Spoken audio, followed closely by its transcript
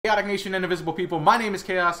Chaotic Nation and Invisible People, my name is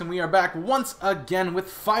Chaos, and we are back once again with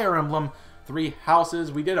Fire Emblem Three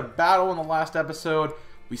Houses. We did a battle in the last episode.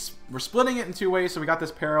 We're splitting it in two ways, so we got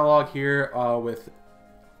this paralogue here with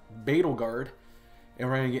Battleguard, and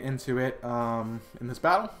we're going to get into it in this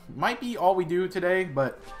battle. Might be all we do today,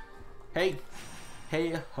 but hey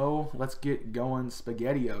ho, let's get going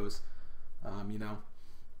SpaghettiOs, you know.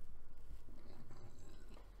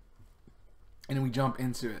 And then we jump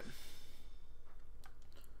into it.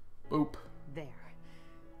 Boop. There.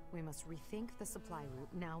 We must rethink the supply route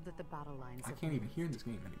now that the battle lines I can't even hear this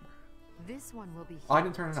game anymore. This one will be here. Oh, I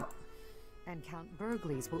didn't turn it up. And Count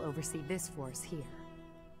Burgleys will oversee this force here.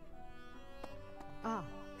 Ah,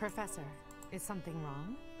 Professor. Is something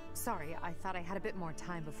wrong? Sorry, I thought I had a bit more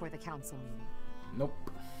time before the council meeting. Nope.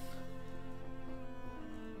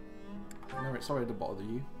 Never, sorry to bother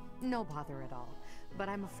you. No bother at all. But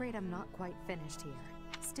I'm afraid I'm not quite finished here.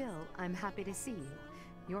 Still, I'm happy to see you.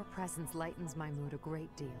 Your presence lightens my mood a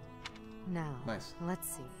great deal. Now, nice. Let's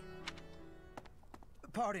see.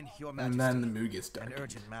 Pardon, Your Majesty. And then the mood gets dark. An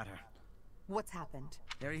urgent matter. What's happened?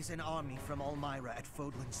 There is an army from Elmira at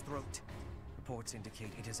Fodlan's throat. Reports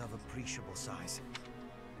indicate it is of appreciable size.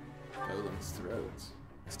 Fodlan's throat.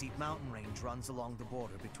 A steep mountain range runs along the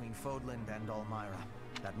border between Fodland and Elmira.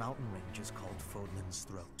 That mountain range is called Fodlan's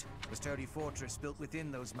Throat. The sturdy fortress built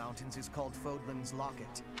within those mountains is called Fodlan's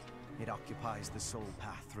Locket. It occupies the sole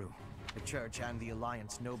path through. The Church and the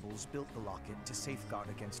Alliance nobles built the locket to safeguard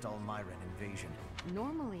against Elmiran invasion.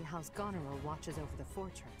 Normally, House Goneril watches over the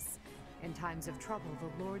fortress. In times of trouble,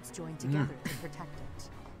 the lords join together to protect it.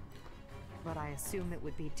 But I assume it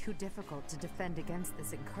would be too difficult to defend against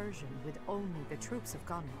this incursion with only the troops of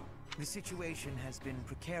Goneril. The situation has been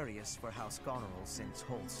precarious for House Goneril since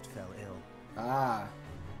Holst fell ill. Ah.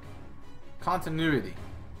 Continuity.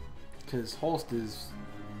 Because Holst is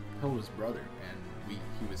Hilda's brother, and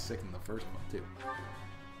he was sick in the first one, too.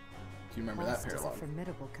 Do you remember Holst that parallel? Is a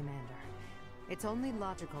formidable commander. It's only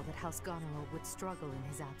logical that House Goneril would struggle in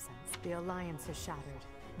his absence. The Alliance is shattered.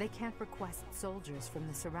 They can't request soldiers from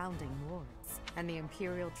the surrounding wards, and the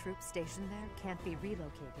Imperial troops stationed there can't be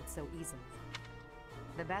relocated so easily.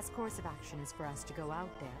 The best course of action is for us to go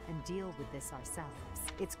out there and deal with this ourselves.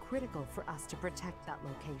 It's critical for us to protect that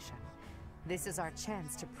location. This is our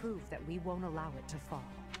chance to prove that we won't allow it to fall.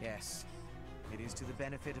 Yes. It is to the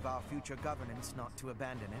benefit of our future governance not to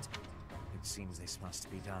abandon it. It seems this must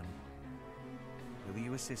be done. Will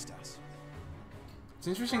you assist us? It's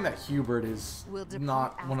interesting that Hubert is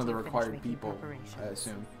not one of the required people, I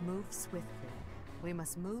assume. Move swiftly. We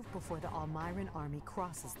must move before the Elmiran army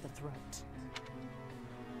crosses the throat.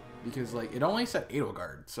 Because, like, it only said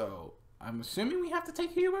Edelgard, so I'm assuming we have to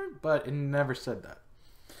take Hubert, but it never said that.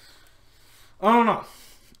 I don't know.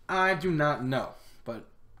 I do not know, but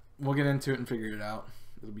we'll get into it and figure it out.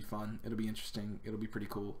 It'll be fun. It'll be interesting. It'll be pretty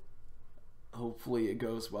cool. Hopefully it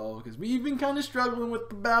goes well, because we've been kind of struggling with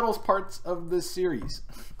the battles parts of this series.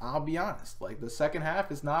 I'll be honest. Like, the second half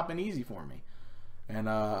has not been easy for me. And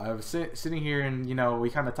I was sitting here, and you know,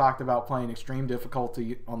 we kind of talked about playing extreme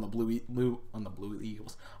difficulty on the Blue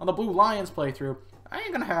Lions playthrough. I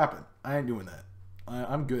ain't gonna happen. I ain't doing that.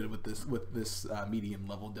 I'm good with this medium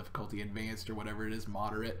level difficulty, advanced or whatever it is,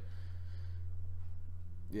 moderate.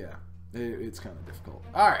 Yeah, it's kind of difficult.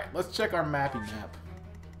 All right, let's check our mapping map.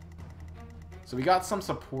 So we got some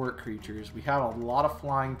support creatures. We have a lot of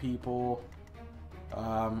flying people.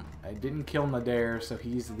 I didn't kill Nadir, so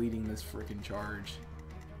he's leading this freaking charge.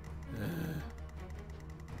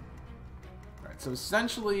 Alright, so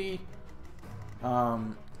essentially, I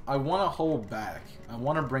want to hold back. I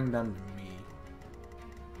want to bring them to me,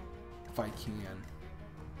 if I can.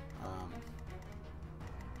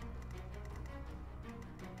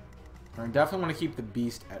 I definitely want to keep the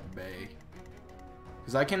beast at bay,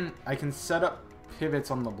 because I can set up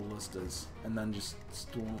pivots on the ballistas and then just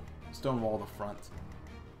stonewall the front.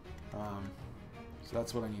 So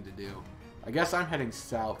that's what I need to do. I guess I'm heading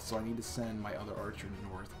south, so I need to send my other archer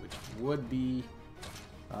north, which would be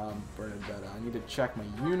Bernadetta. I need to check my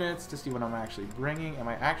units to see what I'm actually bringing. Am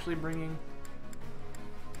I actually bringing?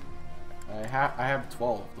 I have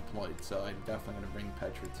 12 deployed, so I'm definitely going to bring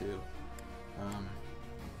Petra too.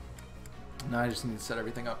 Now I just need to set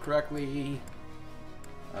everything up correctly.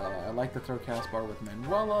 I like to throw Caspar with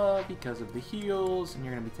Manuela because of the heals, and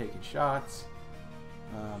you're going to be taking shots.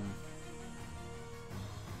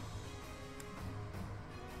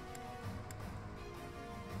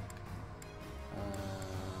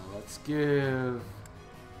 Let's give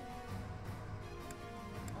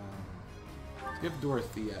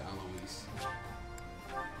Dorothea Eloise.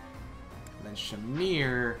 And then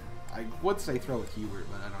Shamir, I would say throw with Hubert,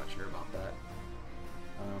 but I'm not sure about that.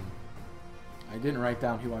 didn't write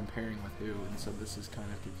down who I'm pairing with who, and so this is kind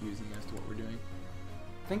of confusing as to what we're doing.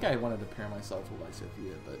 I think I wanted to pair myself with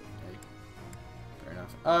Lysithea, but hey, fair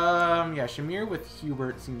enough. Yeah, Shamir with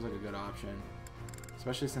Hubert seems like a good option,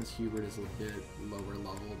 especially since Hubert is a bit lower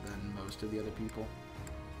level than most of the other people.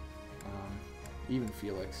 Even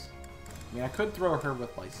Felix. I mean, I could throw her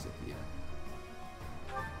with Lysithea.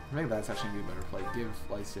 I think that's actually gonna be a better play. Give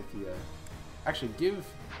Lysithea. Actually,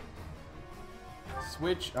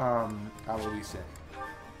 switch Aloise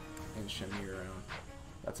and Shamir around.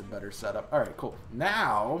 That's a better setup. Alright, cool.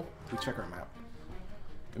 Now, we check our map.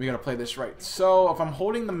 And we gotta play this right. So, if I'm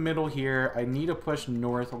holding the middle here, I need to push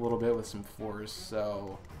north a little bit with some force.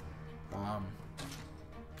 So,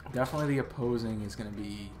 definitely the opposing is gonna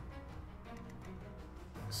be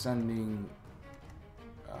sending...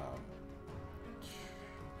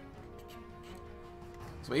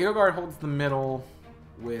 so, Edelgard holds the middle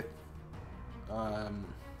with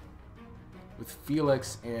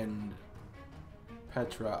Felix and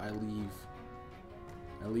Petra. I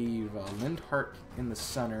leave Lindhart in the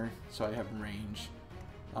center, so I have range.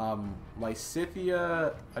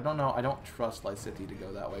 Lysithea, I don't know. I don't trust Lysithea to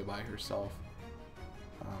go that way by herself.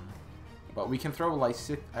 But we can throw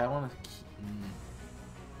Lysithea. I want to keep...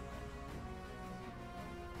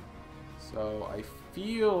 So I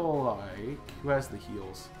feel like... Who has the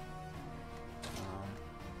heals?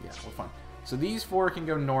 Yeah, we're fine. So these four can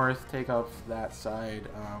go north, take up that side.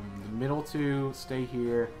 The middle two stay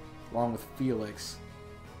here, along with Felix.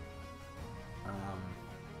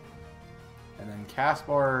 And then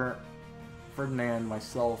Caspar, Ferdinand,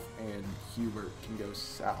 myself, and Hubert can go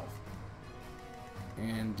south.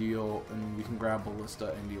 And deal, and we can grab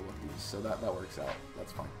Ballista and deal with these. So that works out.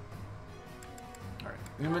 That's fine. Alright,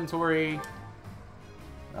 inventory.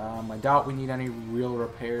 I doubt we need any real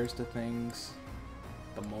repairs to things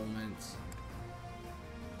at the moment.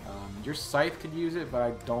 Your scythe could use it, but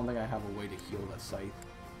I don't think I have a way to heal that scythe.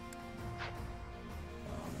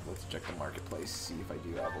 Let's check the marketplace, see if I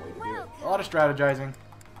do have a way to do it. A lot of strategizing.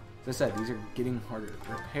 As I said, these are getting harder.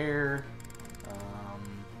 Repair.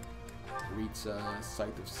 Ritza,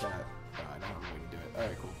 Scythe of Set. I don't have a way to do it.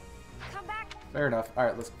 Alright, cool. Come back. Fair enough.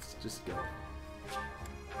 Alright, let's just go.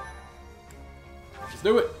 Let's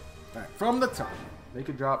do it! Alright, from the top. They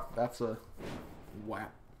could drop. That's a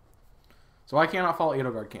whap. So I cannot fall.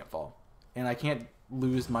 Edelgard can't fall. And I can't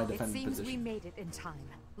lose my defending position. It seems we made it in time.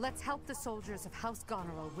 Let's help the soldiers of House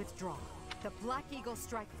Goneril withdraw. The Black Eagle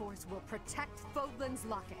Strike Force will protect Fodlan's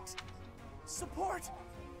Locket. Support!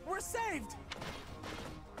 We're saved!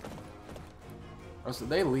 Oh, so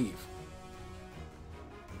they leave.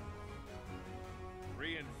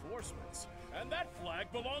 Reinforcements? And that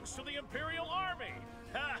flag belongs to the Imperial Army!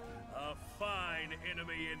 Ha! A fine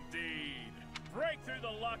enemy indeed! Break through the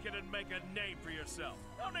locket and make a name for yourself.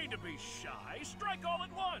 No need to be shy. Strike all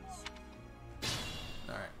at once!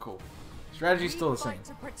 Alright, cool. Strategy's still the same. We fight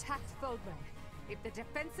to protect Fodlan. If the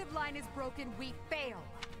defensive line is broken, we fail.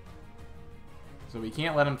 So we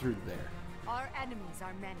can't let them through there. Our enemies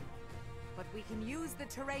are many, but we can use the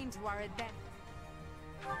terrain to our advantage.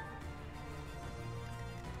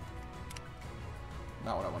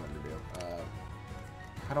 Not what I wanted to do.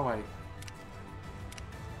 How do I...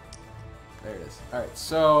 There it is. Alright,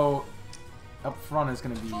 so... Up front is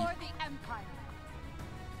going to be... For the Empire.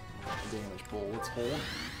 Damage pull. Let's hold.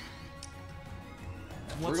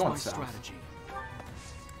 What's We're going my south. strategy?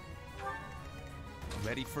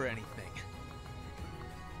 Ready for anything.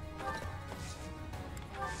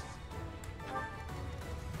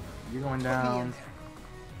 You're going down.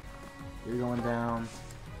 You're going down.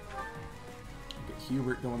 Get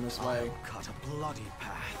Hubert going this way. I'll cut a bloody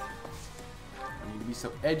path. I need to be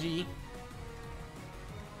so edgy.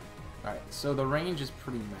 Alright, so the range is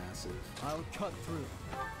pretty massive. I'll cut through.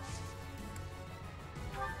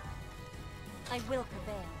 I will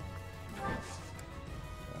prevail.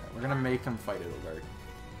 Alright, we're gonna make him fight Edelgard.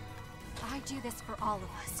 I do this for all of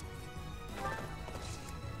us.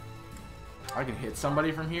 I can hit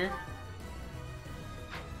somebody from here?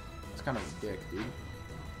 It's kind of a dick, dude.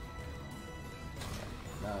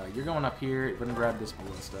 You're going up here. We're gonna grab this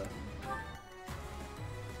ballista.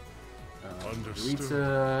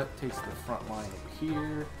 Rita takes the front line over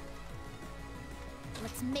here.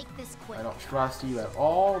 Let's make this quick. I don't trust you at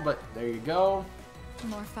all, but there you go.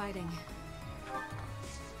 More fighting.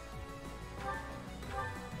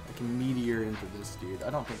 I can meteor into this dude. I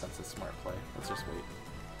don't think that's a smart play. Let's just wait.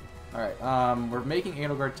 Alright, we're making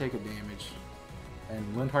Edelgard take a damage.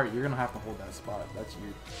 And Lindhart, you're gonna have to hold that spot. That's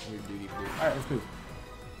your duty to do. Alright, let's move.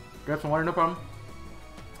 Grab some water, no problem.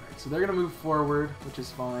 Alright, so they're gonna move forward, which is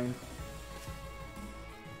fine.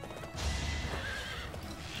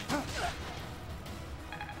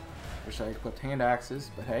 wish I equipped hand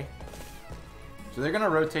axes, but hey. So they're gonna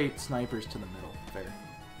rotate snipers to the middle. Fair.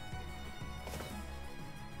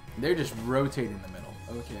 They're just rotating the middle.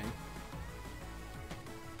 Okay.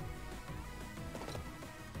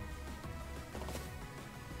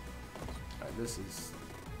 Alright, this is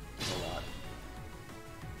a lot.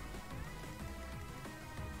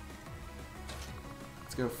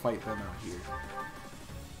 Let's go fight them out here.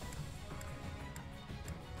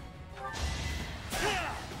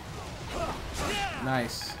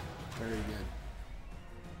 Nice. Very good.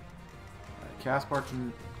 Alright, Caspar,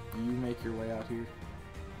 can you make your way out here?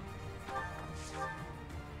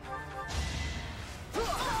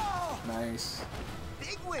 Nice.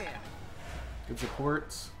 Big win. Good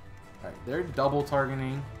supports. Alright, they're double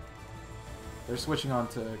targeting. They're switching on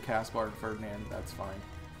to Caspar and Ferdinand. That's fine.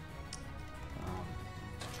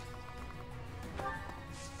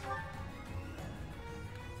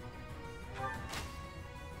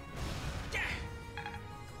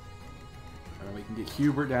 And we can get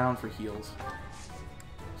Hubert down for heals.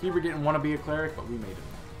 Hubert didn't want to be a cleric, but we made him.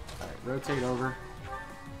 Alright, rotate over.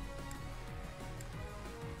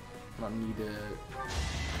 I don't need to...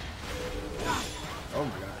 Oh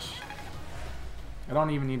my gosh. I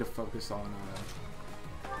don't even need to focus on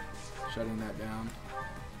shutting that down.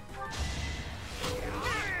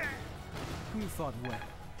 You fought well.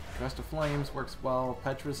 Gust of Flames works well.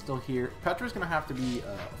 Petra's still here. Petra's gonna have to be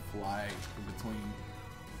a flag in between.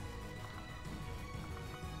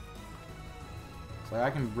 So I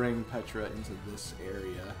can bring Petra into this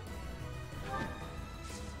area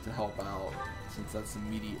to help out, since that's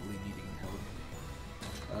immediately needing help.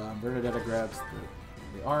 Bernadetta grabs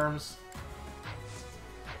the arms.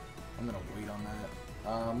 I'm gonna wait on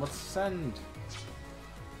that. Let's send...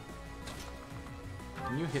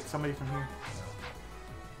 Can you hit somebody from here? No.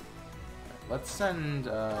 Let's send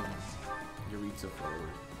Yuritsa forward.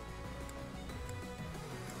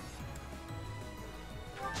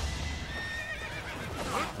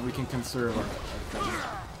 And we can conserve our things.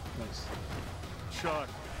 Nice. Shot.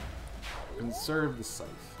 Conserve the scythe.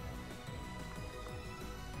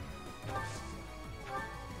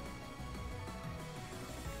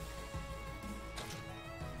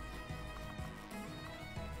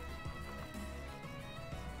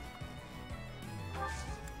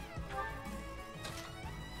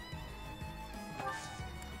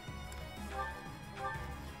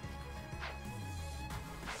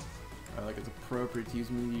 I like it's appropriate to use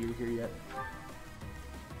Meteor here yet.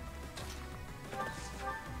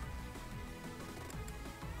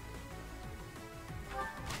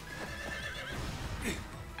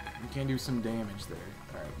 You can do some damage there.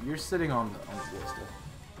 Alright, you're sitting on the ballista.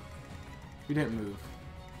 You didn't move.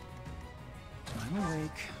 I'm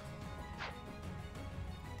awake.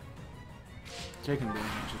 Taking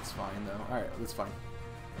damage, it's fine though. Alright, that's fine.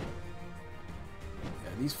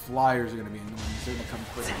 Yeah, these flyers are gonna be annoying. They're gonna come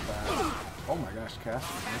quick and fast. Oh my gosh, Cass.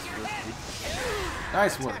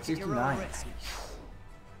 Nice work, dude. Nice work, 69.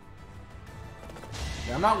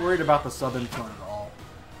 Yeah, I'm not worried about the southern front at all.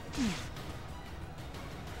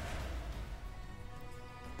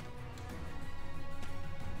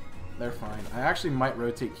 They're fine. I actually might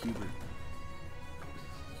rotate Hubert.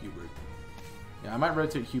 Yeah, I might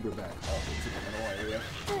rotate Hubert back up into the middle area.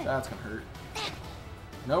 That's gonna hurt.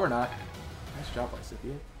 No, we're not. Nice job,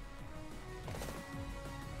 Lysithia.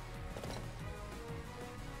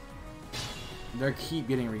 They keep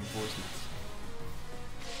getting reinforcements.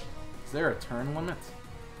 Is there a turn limit?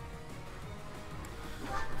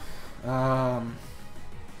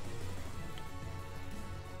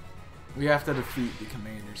 We have to defeat the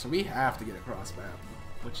commander, so we have to get across map,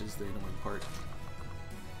 which is the annoying part.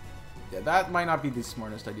 Yeah, that might not be the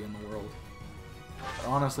smartest idea in the world. But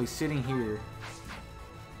honestly, sitting here,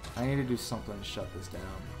 I need to do something to shut this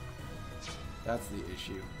down. That's the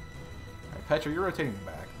issue. Alright, Petra, you're rotating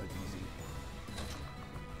back. That's easy.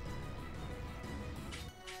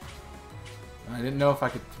 I didn't know if I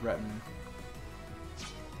could threaten.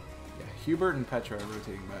 Yeah, Hubert and Petra are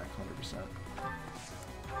rotating back 100%.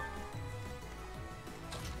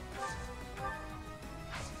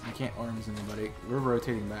 You can't arms anybody. We're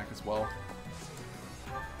rotating back as well.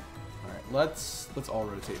 Alright, let's all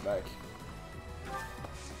rotate back.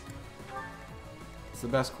 It's the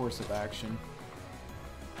best course of action.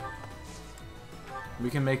 We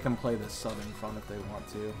can make them play the southern front if they want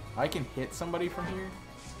to. I can hit somebody from here,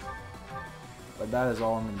 but that is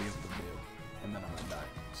all I'm going to be able to do. And then I'm going to die.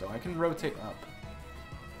 So I can rotate up.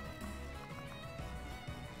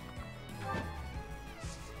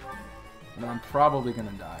 And I'm probably going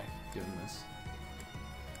to die, given this.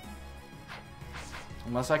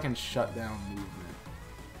 Unless I can shut down movement.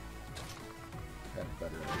 I have a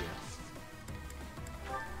better idea.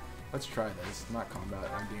 Let's try this. Not combat,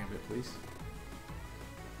 on Gambit, please.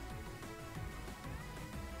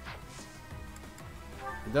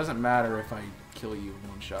 It doesn't matter if I kill you in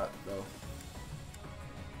one shot, though.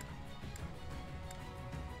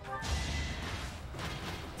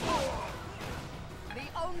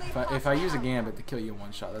 If I use a Gambit to kill you in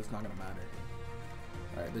one shot, that's not gonna matter.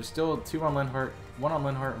 Alright, there's still 2 on Linhart, 1 on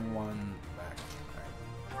Linhart, and 1 back.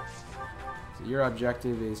 Alright. So your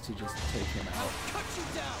objective is to just take him out.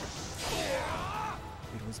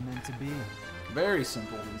 It was meant to be. Very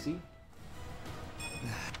simple, easy.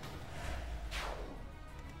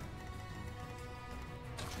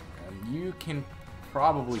 You can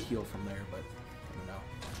probably heal from there, but I don't know.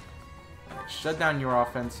 Alright, shut down your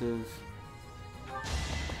offensive.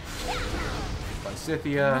 By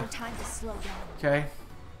Scythia. No time to slow down. Okay,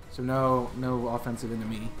 so no offensive into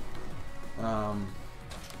me.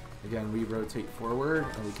 Again, we rotate forward,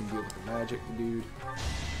 and we can deal with the magic, dude.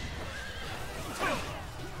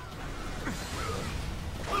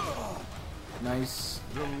 Nice.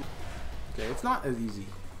 Okay, it's not as easy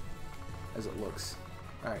as it looks.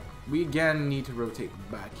 Alright, we again need to rotate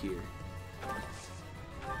back here.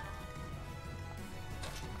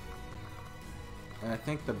 And I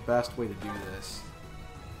think the best way to do this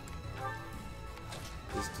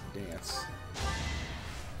is to dance.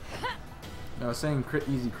 No, I was saying crit,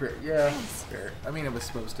 easy crit. Yeah, fair. I mean, it was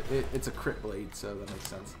supposed to. It's a crit blade, so that makes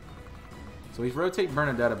sense. So we rotate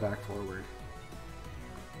Bernadetta back forward.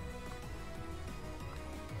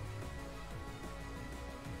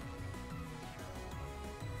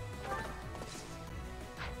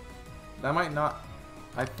 That might not.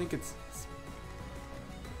 I think it's.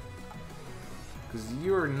 Because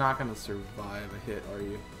you're not going to survive a hit, are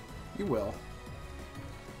you? You will.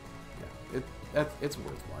 Yeah, it's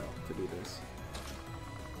worthwhile to do this.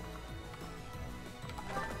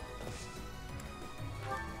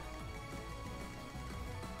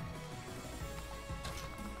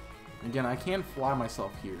 Again, I can fly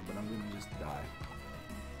myself here, but I'm going to just die.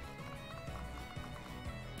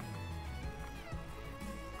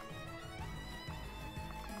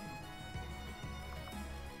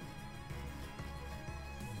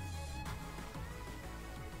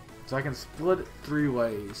 So I can split it 3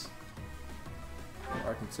 ways.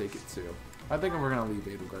 Or I can take it 2. I think we're going to leave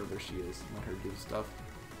Edelgard where she is. Let her do stuff.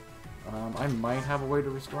 I might have a way to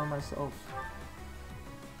restore myself.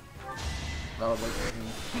 That would like me.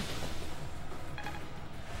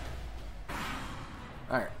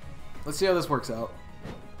 Alright. Let's see how this works out.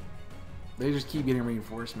 They just keep getting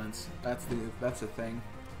reinforcements. That's the thing.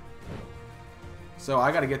 So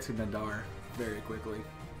I gotta get to Nadar very quickly.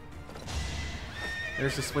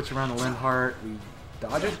 There's a switch around the Linhart. We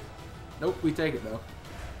dodge it? Nope, we take it though.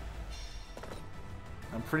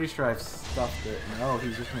 I'm pretty sure I've stuffed it. No,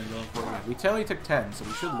 he's just gonna go for it. We totally took 10, so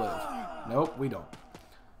we should live. Nope, we don't.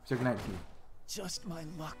 We took 19. Just my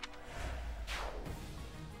luck.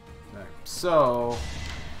 Alright, so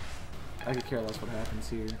I could care less what happens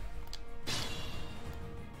here.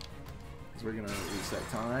 Because we're gonna reset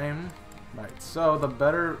time. Alright, so the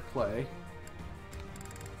better play.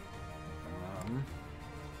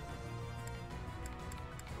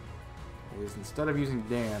 Is instead of using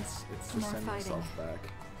dance, it's to send yourself back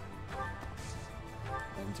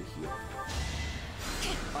and to heal.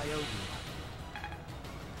 I owe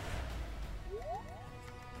you.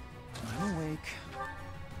 I'm awake.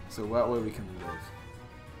 So that way we can live.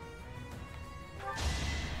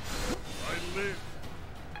 I live.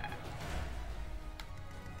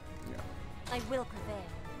 I will prevail.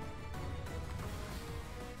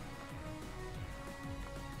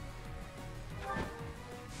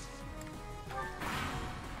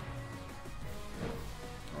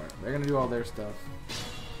 They're gonna do all their stuff.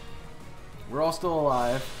 We're all still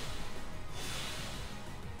alive.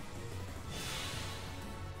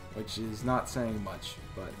 Which is not saying much,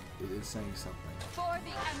 but it is saying something. For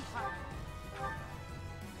the Empire.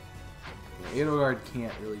 Yeah, Edelgard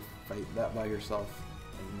can't really fight that by herself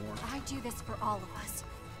anymore. I do this for all of us.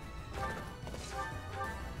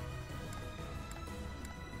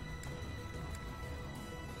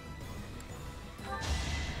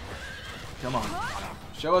 Come on.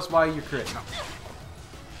 Show us why you're crit.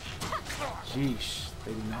 Sheesh.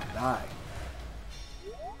 They did not die.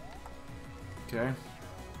 Okay.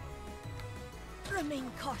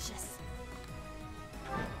 Remain cautious.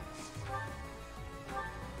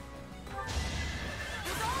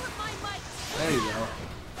 With all of my might. There you go.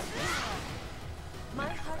 My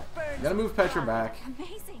heart burns. You gotta move Petra back.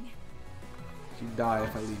 Amazing. She'd die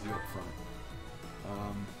if I leave you up front.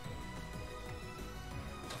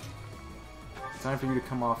 Time for you to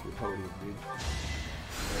come off your podium, dude.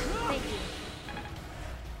 Thank you.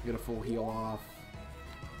 Get a full heal off.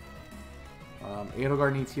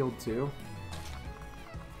 Edelgard needs healed too.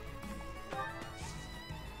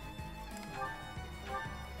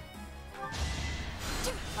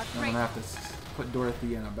 I'm gonna have to put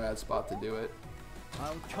Dorothy in a bad spot to do it.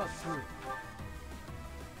 I'll cut through.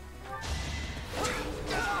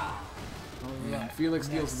 Yeah, Felix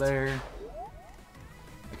heals there.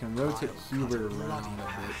 I can rotate Huber around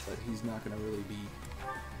a bit, but he's not gonna really be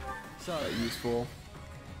that useful.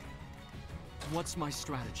 What's my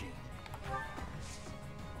strategy?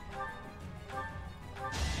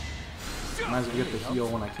 Might as well get the heal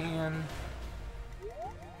when I can.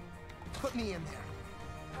 Put me in there.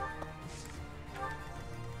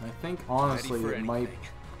 I think honestly Ready for it might. anything.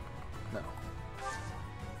 No.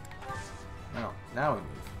 No. Now we move.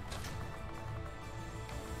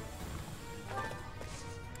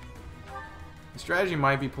 The strategy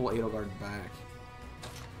might be pull Edelgard back,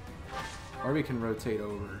 or we can rotate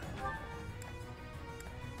over.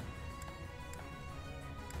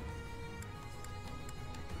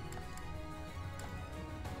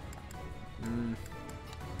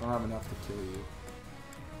 Don't have enough to kill you,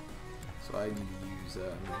 so I need to use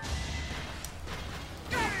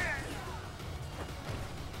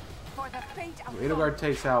For the fate of Edelgard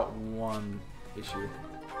takes out one issue,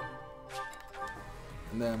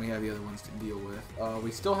 and then we have the other ones to deal with. We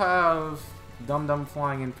still have Dum Dum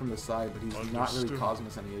flying in from the side, but he's not really causing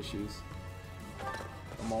us any issues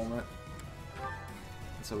at the moment.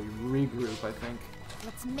 And so we regroup, I think.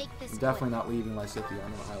 Let's make this Definitely not leaving Lysithea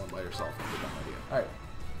on the island by herself. That's a dumb idea. Alright.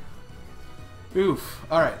 Oof.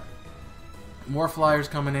 Alright. More flyers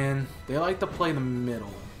coming in. They like to play the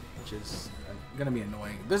middle, which is going to be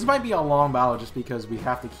annoying. This might be a long battle just because we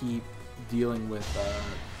have to keep dealing with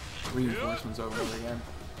reinforcements over and over again.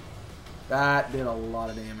 That did a lot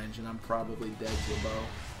of damage, and I'm probably dead to a bow.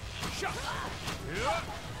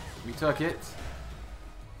 We took it.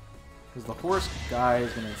 Because the horse guy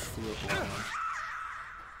is going to slip one.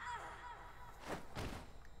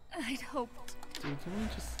 I'd hoped. Dude, can we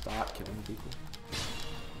just stop killing people?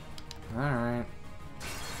 Alright.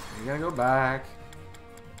 We gotta go back.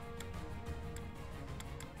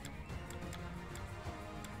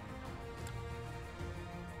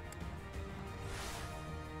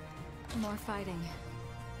 More fighting.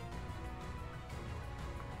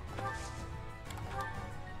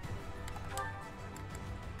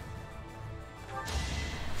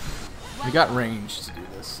 We got range to do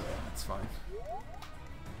this, so that's fine.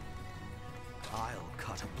 I'll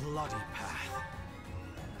cut a bloody path.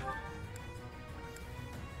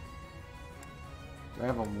 Do I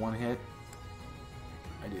have a one hit?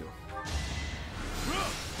 I do.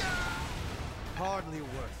 Hardly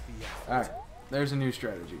worth the effort. Alright, there's a new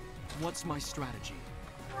strategy. What's my strategy?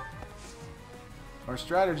 Our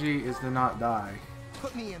strategy is to not die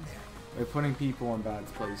Put me in there. by putting people in bad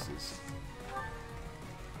places.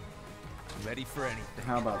 Ready for anything.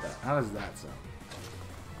 How about that? How does that sound?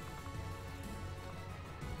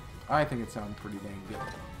 I think it sounds pretty dang good.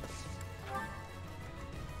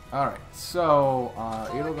 Alright, so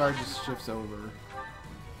Edelgard just shifts over.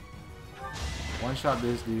 One shot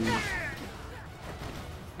this dude.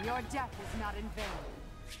 Your death is not in vain.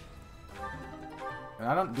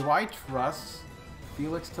 And do I trust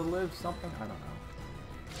Felix to live something? I don't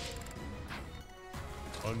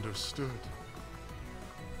know. Understood.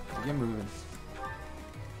 Get moving.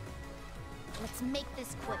 Let's make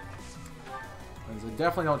this quick. Because I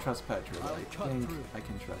definitely don't trust Petra, but I cut think through. I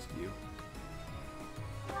can trust you.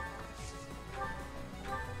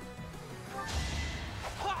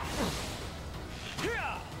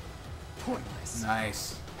 Pointless.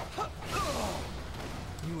 Nice.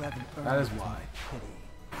 You haven't earned That is my why. pity.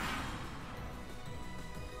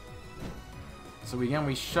 So again,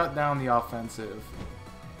 we shut down the offensive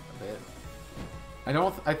a bit.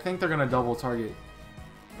 I think they're gonna double target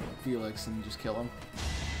Felix and just kill him.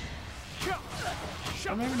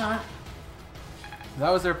 Or maybe not.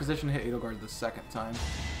 That was their position to hit Edelgard the second time,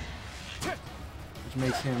 which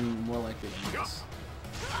makes him more likely to miss.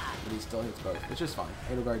 But he still hits both, which is fine.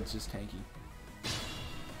 Edelgard's just tanky.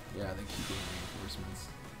 Yeah, they keep getting reinforcements.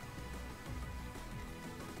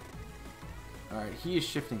 Alright, he is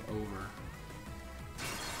shifting over.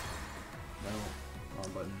 No,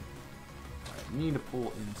 wrong button. Alright, we need to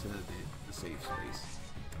pull into the safe space.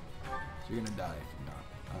 So you're gonna die if you're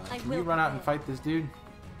not. Can you run out and fight this dude?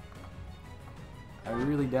 I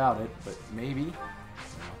really doubt it, but maybe. No.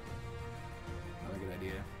 Not a good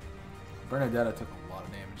idea. Bernadetta took a lot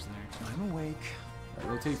of damage there. I'm awake.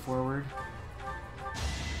 Alright, rotate forward.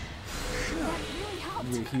 That really helped.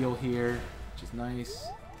 Need a heal here, which is nice.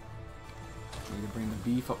 Need to bring the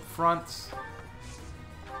beef up front.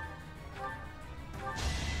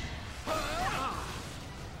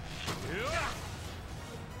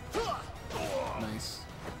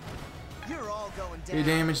 all going down. Your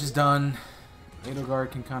damage is done.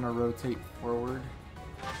 Edelgard can kind of rotate forward.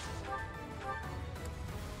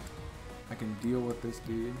 I can deal with this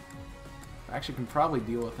dude. I actually can probably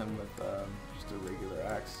deal with him with just a regular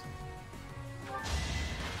axe.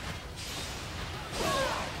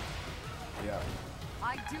 Yeah.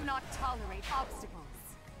 I do not tolerate obstacles.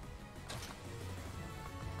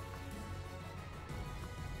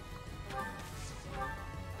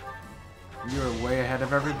 You're way ahead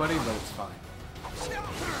of everybody, but it's fine.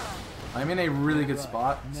 I'm in a really good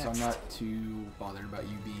spot, so I'm not too bothered about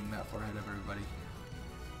you being that far ahead of everybody.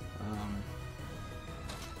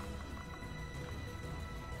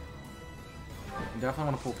 Definitely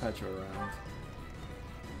want to pull Petra around.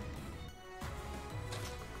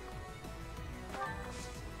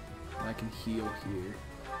 And I can heal here.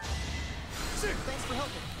 Thanks for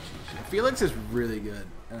helping. Felix is really good,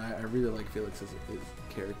 and I really like Felix as a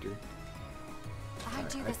character. I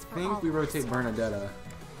do I this for think all we of rotate us. Bernadetta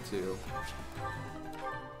too.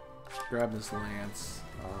 Grab this lance.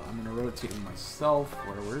 I'm gonna rotate myself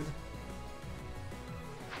forward,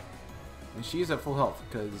 and she's at full health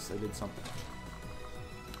because I did something.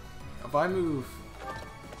 If I move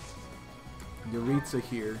Yuritsa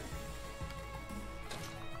here.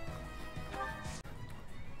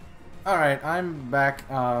 Alright, I'm back.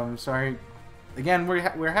 Sorry. Again,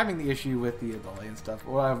 we're having the issue with the ability and stuff.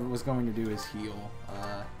 What I was going to do is heal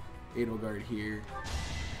Edelgard here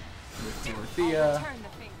with Dorothea,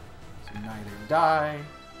 so neither die.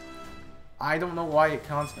 I don't know why it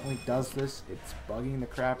constantly does this. It's bugging the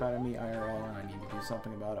crap out of me IRL, and I need to do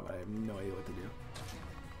something about it, but I have no idea what to do.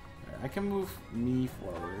 Right, I can move me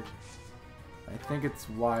forward. I think it's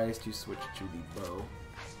wise to switch to the bow,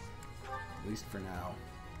 at least for now.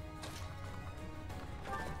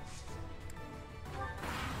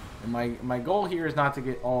 And my goal here is not to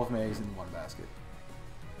get all of my eggs in one basket.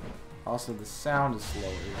 Also, the sound is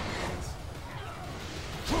slower than it is.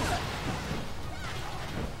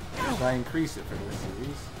 So I increase it for this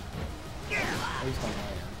series. At least on my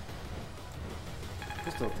end.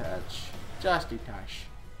 Just a touch. Just a touch.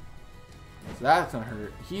 So that's gonna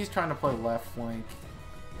hurt. He's trying to play left flank.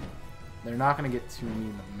 They're not gonna get to me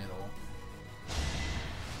in the middle.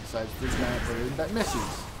 Besides this giant bird that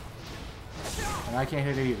misses. And I can't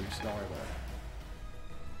hit it either, so don't worry about it.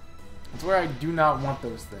 It's where I do not want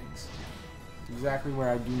those things. It's exactly where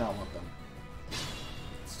I do not want them.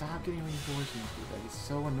 Stop getting reinforcements, dude. That is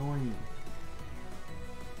so annoying.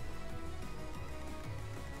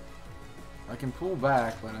 I can pull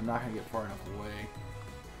back, but I'm not going to get far enough away.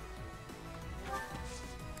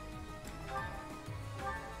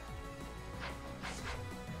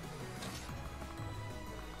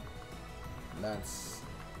 That's...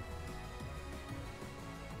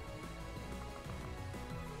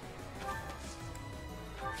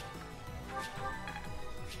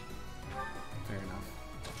 fair enough.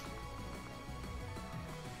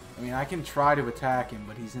 I mean, I can try to attack him,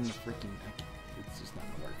 but he's in the freaking... It's just not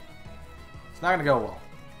gonna work. It's not gonna go well.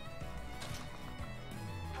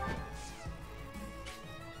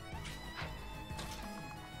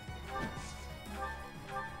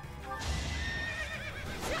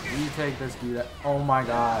 You take this dude. Oh my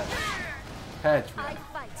god. Petra. I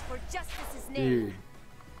fight for justice's name. Dude,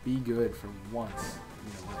 be good for once.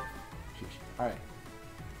 You know what? Alright.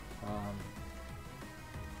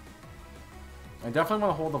 I definitely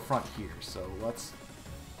want to hold the front here, so let's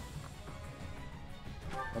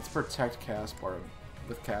protect Caspar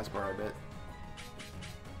with Caspar a bit.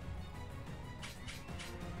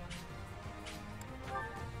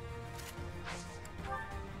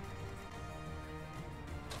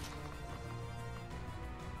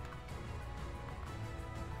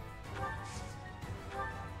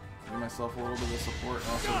 Give myself a little bit of support,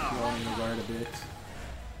 and also healing the guard a bit.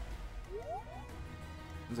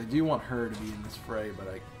 Because I do want her to be in this fray, but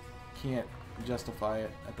I can't justify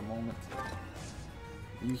it at the moment.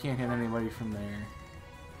 You can't hit anybody from there.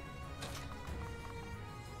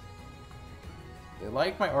 They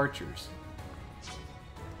like my archers,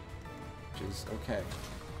 which is okay.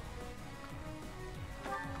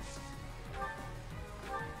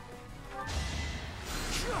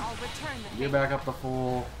 I'll return the You're back up the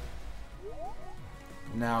full.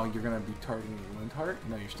 Now you're gonna be targeting Lindhart?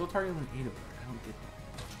 No, you're still targeting Edelgard. I don't get that.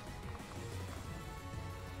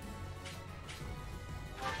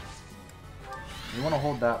 You want to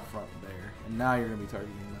hold that front there, and now you're going to be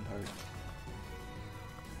targeting Lindhart.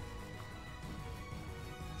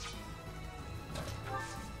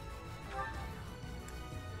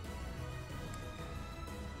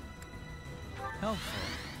 Helpful.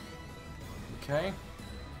 Okay.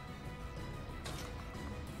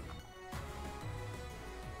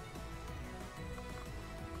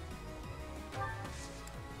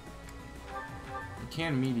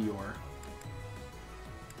 can meteor.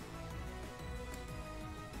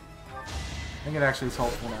 I think it actually is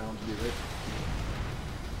helpful now to do it.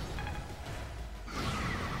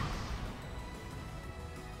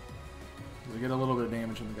 We get a little bit of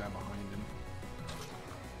damage on the guy behind him.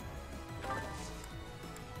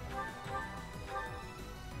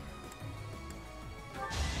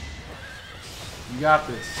 You got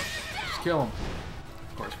this. Just kill him.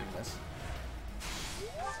 Of course we miss.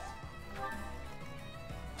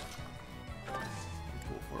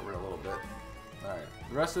 Pull forward a little bit. Alright.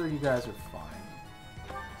 The rest of you guys are fine.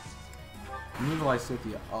 Move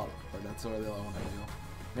Lysithia up, but that's what they all want to do.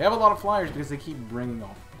 They have a lot of flyers because they keep bringing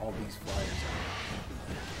all these flyers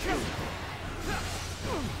out.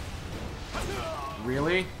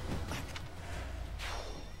 Really?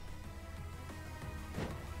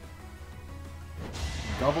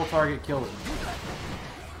 Double target kills me.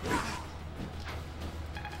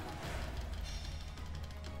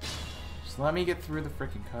 Just let me get through the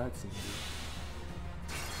freaking cutscene.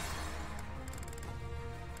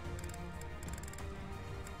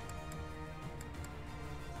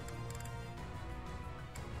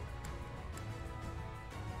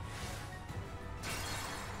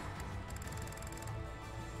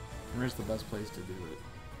 Where's the best place to do it?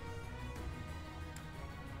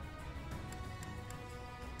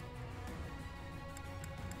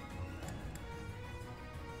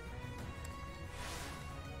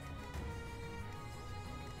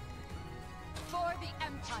 For the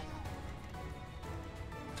Empire.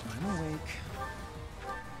 I'm awake.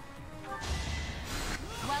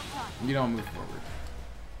 Well done. You don't move forward.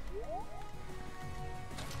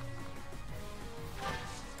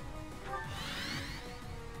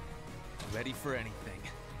 Ready for anything.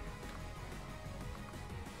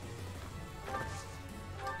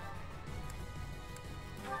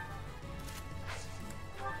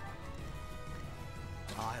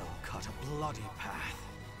 I'll cut a bloody path.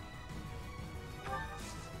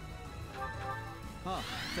 Huh,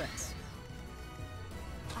 thanks.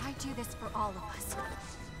 I do this for all of us.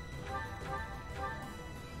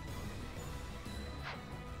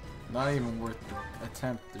 Not even worth the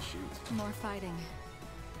attempt to shoot. More fighting.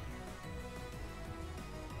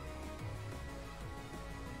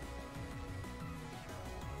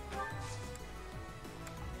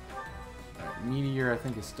 Alright, Meteor I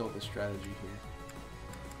think is still the strategy here.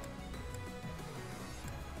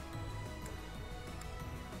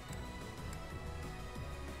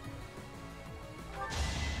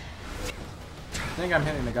 I think I'm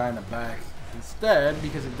hitting the guy in the back instead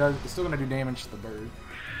because it's still gonna do damage to the bird.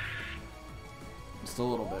 Just a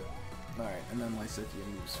little bit. Alright, and then Lysithia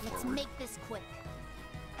moves Let's forward. make this quick.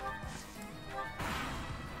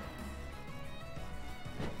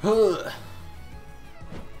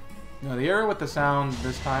 No, the error with the sound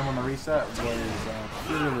this time on the reset was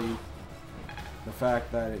purely the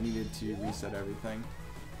fact that it needed to reset everything.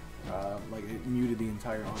 Like it muted the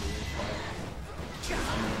entire audio file.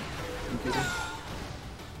 Computer.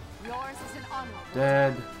 Yours is an honor.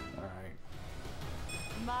 Dead. Alright.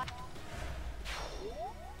 My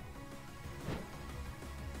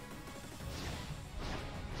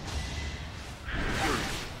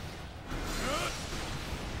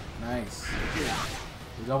Nice.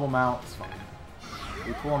 We double mount, it's fine.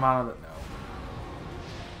 We pull him out of it.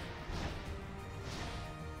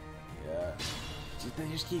 No. Yeah. They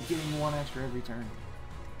just keep getting one extra every turn.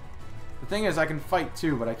 The thing is, I can fight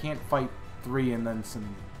 2, but I can't fight 3 and then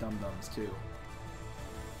some dum-dums too.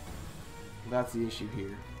 That's the issue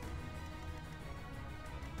here.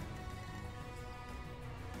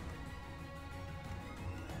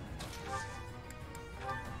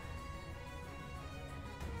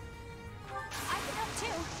 I can help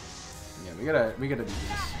too. Yeah, we gotta do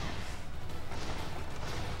this.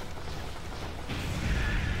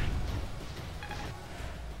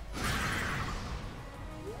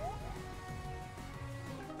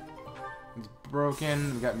 It's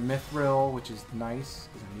broken. We got Mithril, which is nice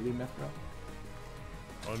because I needed Mithril.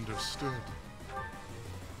 Understood.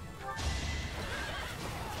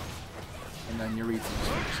 And then Eurythia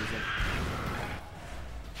finishes it.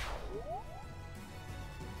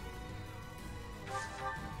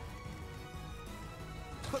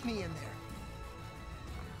 Put me in there.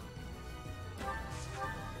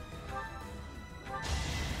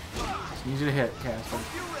 Just need you to hit, Castle.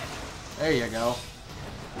 There you go.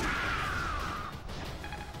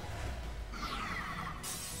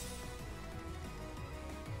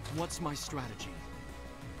 What's my strategy?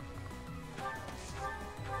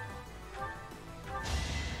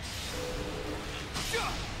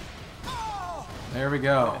 There we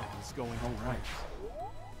go. It's going All right.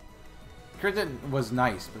 Crit was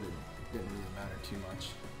nice, but didn't really matter too much.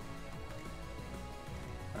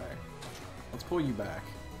 Alright. Let's pull you back.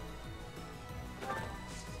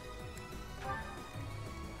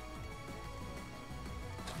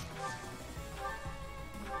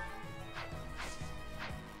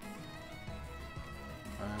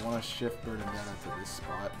 I want to shift Bird and Dana to this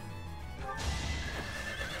spot.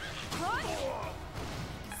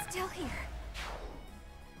 Still here.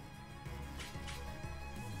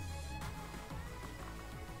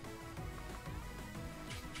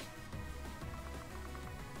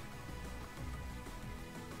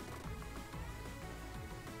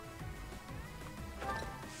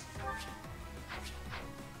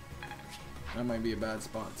 That might be a bad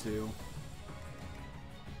spot too.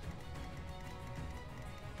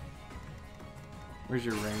 Where's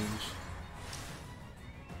your range?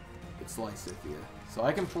 It's Lysithia. So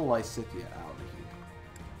I can pull Lysithia out of here.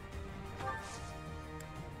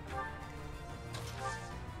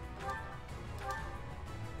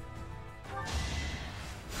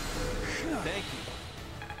 Thank you.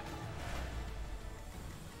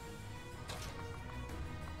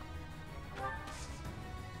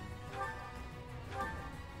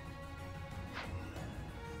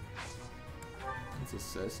 Let's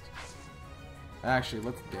assist. Actually,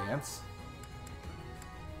 let's dance.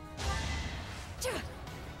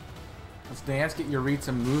 Let's dance, get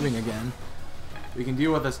Yuritsa moving again. We can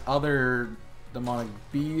deal with this other demonic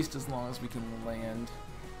beast as long as we can land.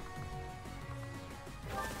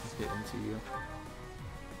 Let's get into you.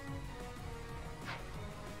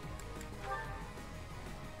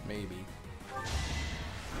 Maybe.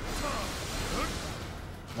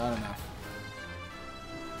 Not enough.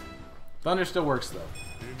 Thunder still works though,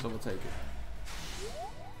 so we'll take it.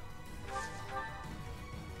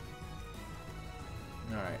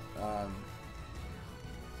 Alright,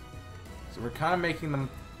 so we're kind of making them,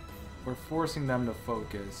 we're forcing them to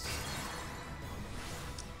focus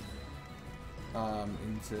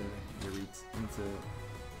into Yuritsa, into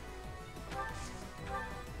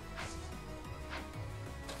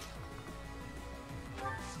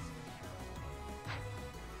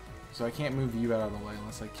so I can't move you out of the way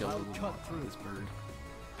unless I kill this bird,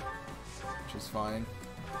 which is fine.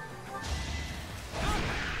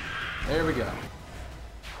 There we go.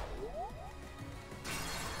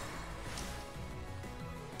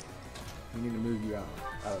 We need to move you out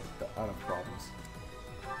of problems.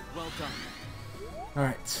 Well done. All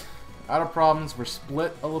right, out of problems. We're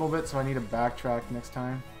split a little bit, so I need to backtrack next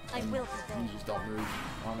time. I will prevail. You just don't move,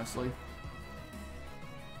 honestly.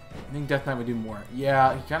 I think Death Knight would do more.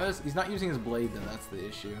 Yeah, he's not using his blade though. That's the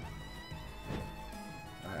issue.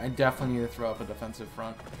 All right, I definitely need to throw up a defensive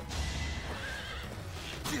front.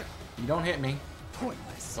 You don't hit me.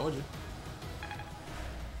 Pointless. Told you.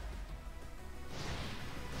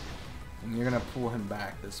 And you're gonna pull him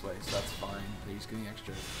back this way, so that's fine. He's getting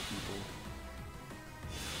extra people.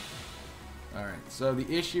 Alright, so the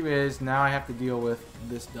issue is now I have to deal with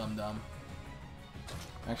this dum-dum.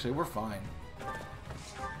 Actually, we're fine.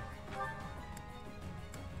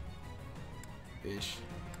 Ish.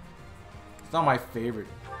 It's not my favorite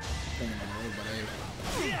thing in the world, but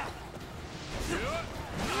hey.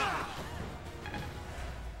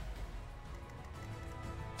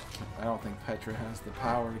 I don't think Petra has the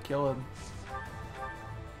power to kill him.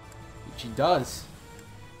 But she does.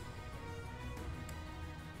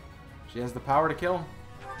 She has the power to kill him.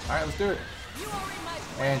 Alright, let's do it.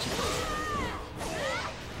 And she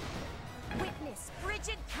Witness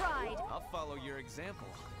frigid pride. I'll follow your example.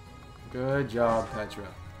 Good job, Petra.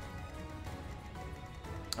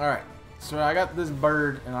 Alright, so I got this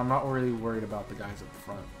bird, and I'm not really worried about the guys up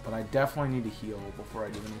front. But I definitely need to heal before I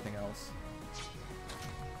do anything else.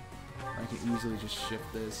 I can easily just shift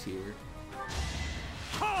this here.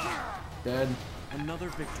 Dead. Another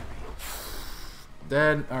victory.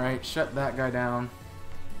 Dead. Alright, shut that guy down.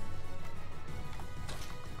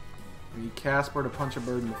 We need Casper to punch a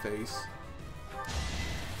bird in the face.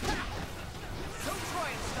 Don't try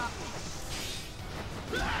and stop me.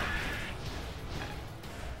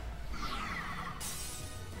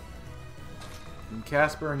 And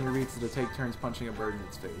Casper and Yuritsa to take turns punching a bird in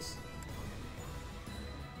its face.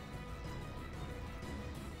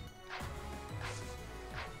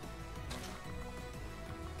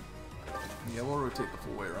 Yeah, we'll rotate the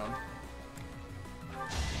full way around.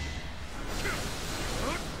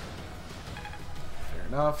 Fair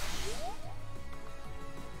enough.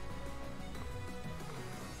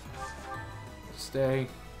 Stay.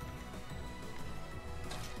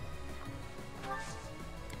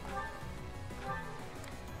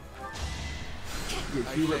 Get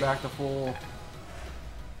Hubert back to full.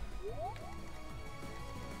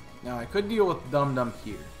 Now I could deal with Dum Dum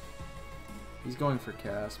here. He's going for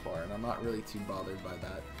Caspar, and I'm not really too bothered by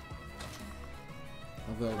that.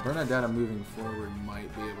 Although Bernadetta moving forward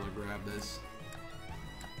might be able to grab this.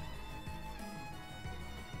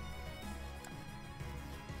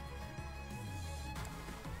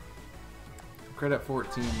 Crit at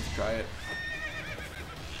 14, let's try it.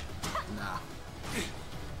 Nah.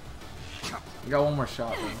 We got one more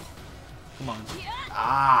shot though. Come on.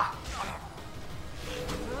 Ah!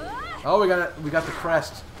 Oh, we got it. We got the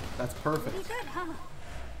crest. That's perfect.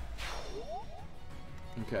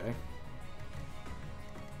 Okay.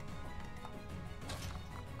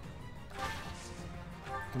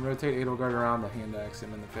 Can rotate Edelgard around to hand axe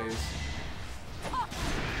him in the face.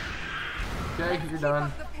 Okay, you're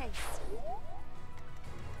done.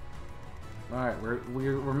 Alright,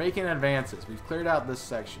 we're making advances. We've cleared out this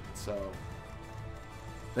section, so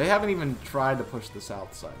they haven't even tried to push the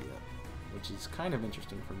south side yet, which is kind of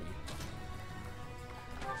interesting for me.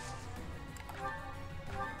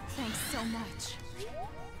 Thanks so much.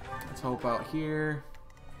 Let's hope out here.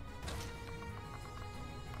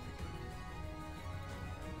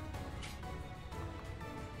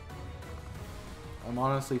 I'm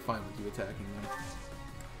honestly fine with you attacking them.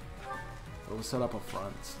 But we'll set up a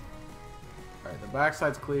front. Alright, the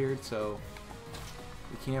backside's cleared, so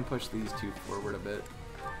we can push these two forward a bit.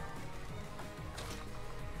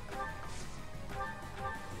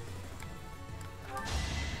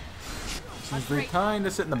 Seems very kind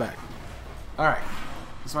to sit in the back. Alright,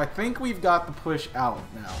 so I think we've got the push out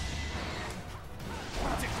now.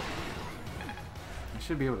 I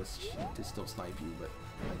should be able to still snipe you, but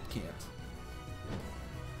I can't.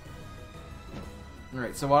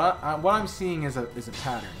 Alright, so what I'm seeing is a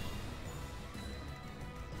pattern.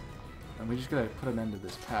 And we just gotta put an end to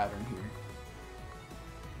this pattern here.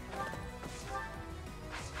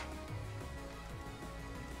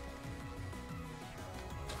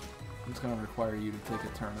 It's gonna require you to take a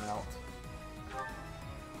turn out.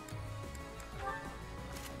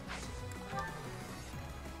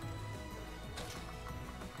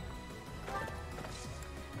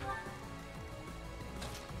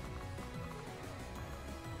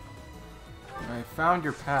 I found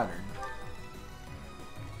your pattern.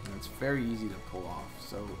 And it's very easy to pull off.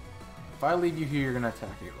 So if I leave you here, you're gonna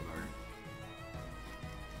attack Edelgard.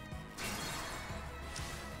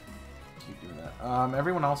 Keep doing that.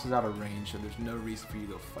 Everyone else is out of range, so there's no reason for you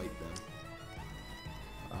to go fight them.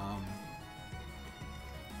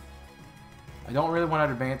 I don't really want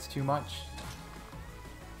to advance too much.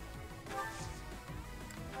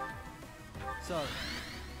 Sorry.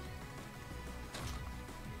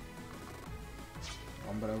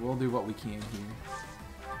 But I will do what we can here.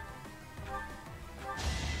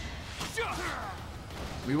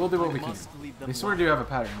 We will do what we can. They sort of do have a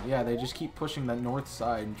pattern. Yeah, they just keep pushing that north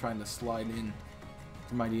side and trying to slide in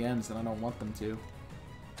to my DMs, and I don't want them to.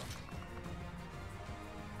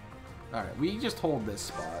 Alright, we just hold this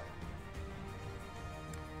spot.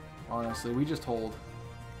 Honestly, we just hold.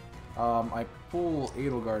 I pull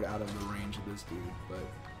Edelgard out of the range of this dude, but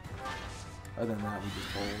other than that, we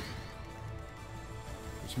just hold.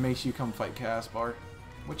 Which makes you come fight Caspar,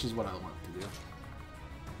 which is what I want to do.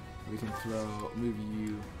 We can move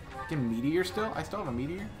you. Can Meteor still? I still have a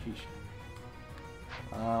Meteor? Sheesh.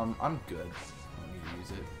 I'm good. I don't need to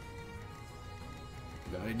use it.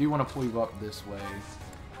 But I do want to pull you up this way.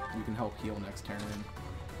 You can help heal next turn.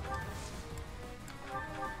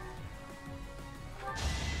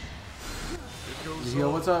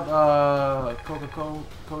 Heal, what's up,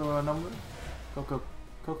 Coca-Cola number?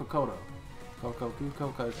 Coca-Cola. Coco,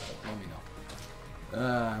 let me know.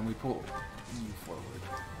 And we pull you forward.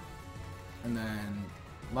 And then,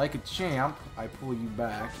 like a champ, I pull you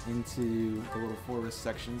back into the little forest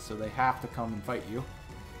section, so they have to come and fight you.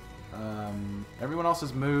 Everyone else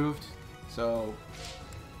has moved, so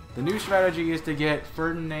the new strategy is to get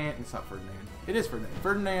Ferdinand. It's not Ferdinand. It is Ferdinand.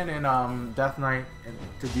 Ferdinand and Death Knight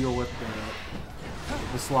to deal with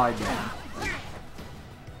the slide down.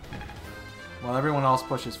 While everyone else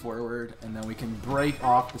pushes forward, and then we can break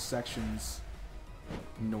off the sections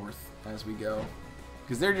north as we go.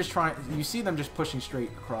 Because they're just trying, you see them just pushing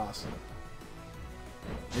straight across.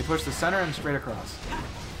 They push the center and straight across.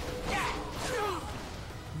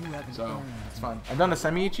 So, it's fine. I've done a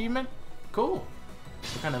semi-achievement? Cool.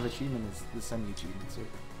 What kind of achievement is the semi-achievement, sir?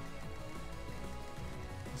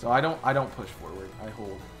 So I don't push forward, I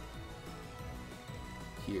hold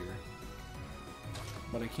here.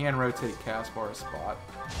 But I can rotate Caspar a spot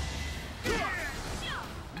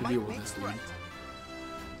to deal with this lead.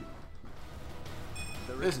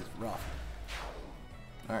 This is rough.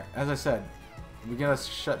 Alright, as I said, we gotta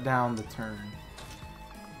shut down the turn.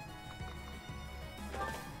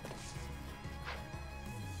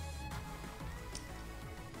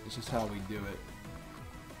 It's just how we do it.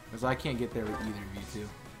 Because I can't get there with either of you two.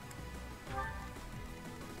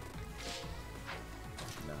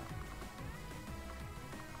 No.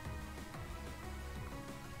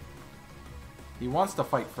 He wants to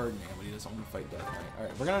fight Ferdinand, but he doesn't want to fight Death Knight.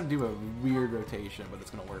 Alright, we're going to do a weird rotation, but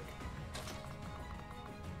it's going to work.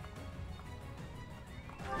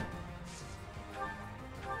 Yeah,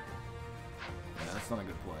 that's not a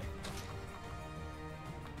good play.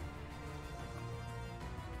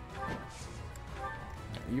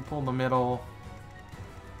 You pull the middle.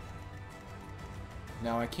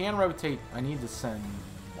 Now I can rotate. I need to send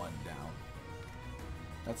one down.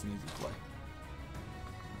 That's an easy play.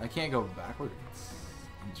 I can't go backwards.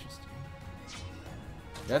 Interesting.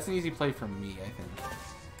 That's an easy play for me, I think.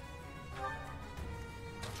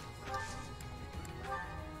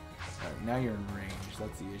 Alright, now you're in range.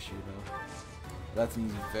 That's the issue, though. That's an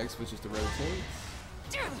easy fix, which is to rotate.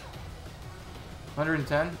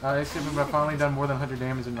 110? Excuse me, but I've finally done more than 100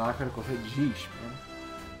 damage in non-critical hit. Jeesh, man.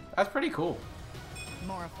 That's pretty cool.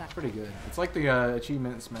 More effective. Pretty good. It's like the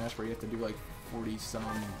achievement in Smash where you have to do like 40-some,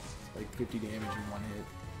 like 50 damage in one hit.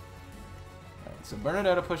 Alright, so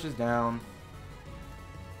Bernadetta pushes down.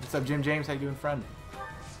 What's up, Jim James? How you doing, friend?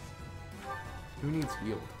 Who needs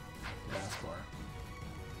heal? Gaspar.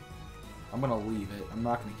 I'm gonna leave it. I'm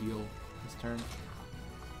not gonna heal this turn.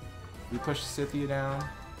 We push Scythia down.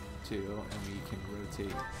 And we can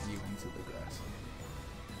rotate you into the grass.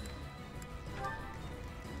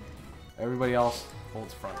 Everybody else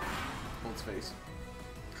holds front, holds face.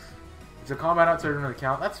 It's a combat outside of the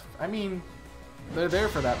count. That's, I mean, they're there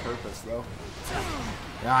for that purpose, though.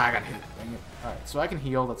 Yeah, I got hit. Dang it. Alright, so I can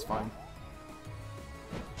heal, that's fine.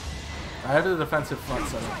 I have the defensive front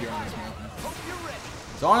set up here on this mountain.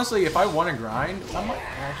 So honestly, if I want to grind, I might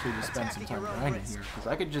actually just spend some time grinding here, because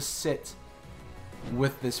I could just sit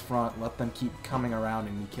with this front, let them keep coming around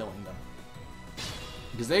and me killing them.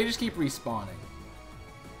 Because they just keep respawning.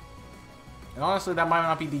 And honestly, that might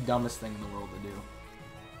not be the dumbest thing in the world to do.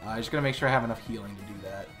 I'm just going to make sure I have enough healing to do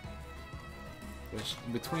that. Which,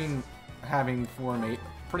 between having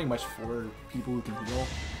pretty much 4 people who can heal,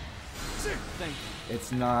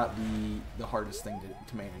 it's not the hardest thing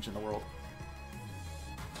to manage in the world.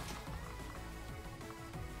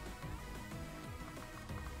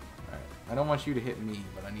 I don't want you to hit me,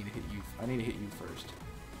 but I need to hit you. I need to hit you first.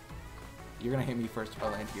 You're gonna hit me first if I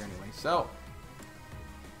land here anyway. So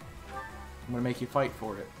I'm gonna make you fight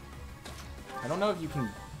for it. I don't know if you can. You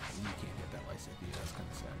can't hit that Lysithia. That's kind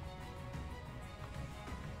of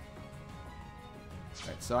sad.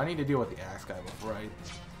 Alright, so I need to deal with the axe guy before I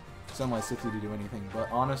send Lysithia to do anything. But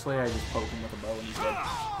honestly, I just poke him with a bow and he's dead.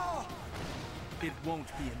 It won't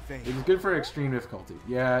be in vain. It is good for extreme difficulty.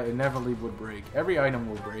 Yeah, it inevitably would break. Every item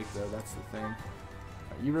will break, though. That's the thing.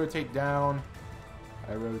 Right, you rotate down.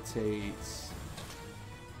 I rotate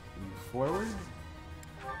you forward.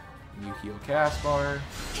 You heal Caspar.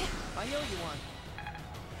 I owe you one.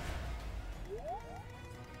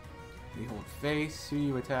 We hold face. Who are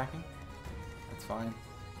you attacking? That's fine.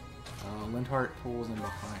 Lindhart pulls in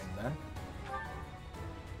behind then.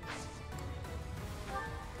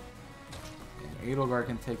 Edelgard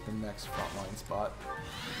can take the next frontline spot.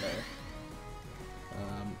 There.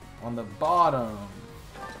 On the bottom.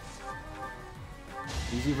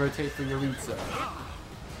 Easy rotate for Yuritsa.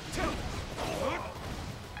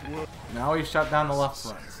 Now we shut down the left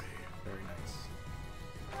front. Very nice.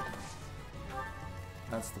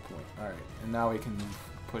 That's the point. Alright, and now we can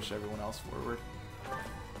push everyone else forward.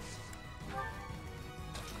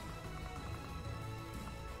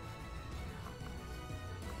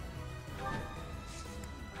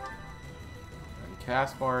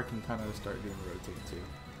 Caspar can kind of start doing the rotate too.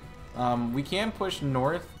 We can push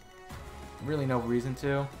north. Really no reason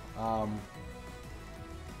to.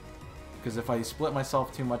 Because if I split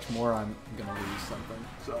myself too much more, I'm going to lose something.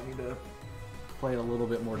 So I need to play a little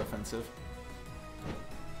bit more defensive.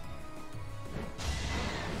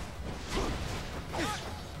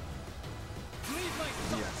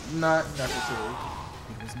 Yeah, not necessary.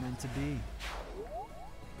 It was meant to be.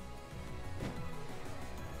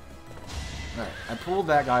 Alright, I pulled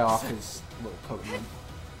that guy off his little Pokemon.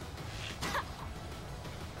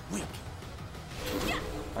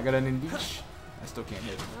 I got an Indish. I still can't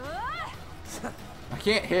hit. I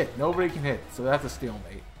can't hit. Nobody can hit, so that's a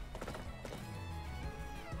stalemate.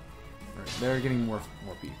 Right, they're getting more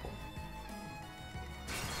people.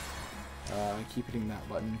 Keep hitting that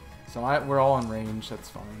button. So we're all in range. That's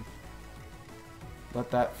fine.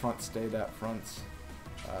 Let that front stay that front.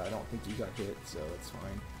 I don't think you got hit, so that's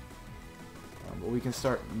fine. But we can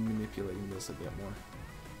start manipulating this a bit more.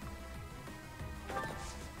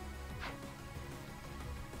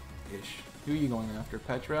 Ish. Who are you going after?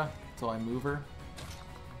 Petra? Until I move her?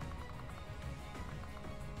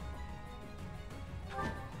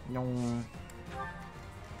 No.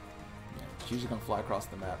 Yeah, she's just gonna fly across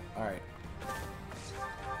the map. Alright.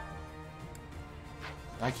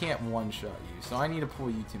 I can't one-shot you, so I need to pull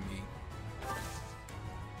you to me.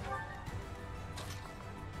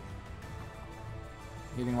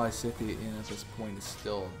 Getting Lysithia in at this point is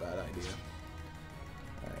still a bad idea.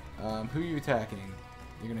 Alright, who are you attacking?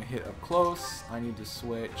 You're gonna hit up close. I need to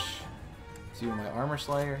switch to my Armor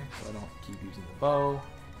Slayer, so I don't keep using the bow.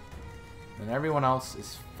 And everyone else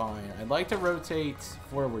is fine. I'd like to rotate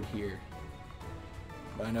forward here,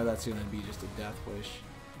 but I know that's gonna be just a death wish.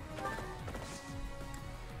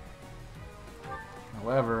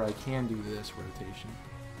 However, I can do this rotation.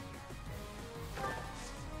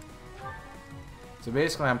 So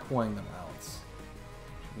basically I'm pulling them out,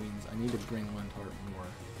 which means I need to bring Linthart more.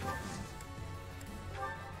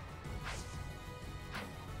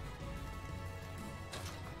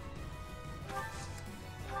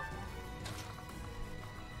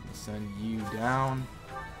 Send you down.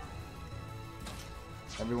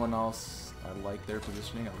 Everyone else, I like their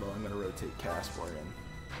positioning, although I'm going to rotate Caspar in.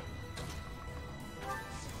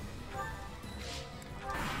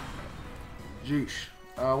 Jeesh.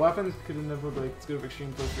 Weapons could have never like it's good of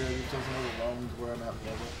extreme close range. It doesn't overwhelmed where I'm at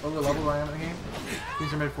level. Over level where I am in the game.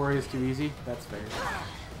 Things are mid 4 is too easy. That's fair.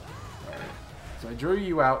 Alright. So I drew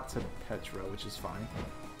you out to Petra, which is fine.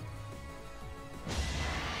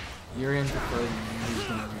 You're into Ferdinand, who's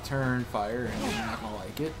gonna return fire, and you're not gonna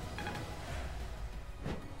like it.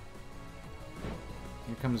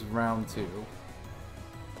 Here comes round 2.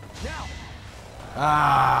 Now.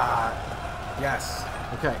 Ah, yes.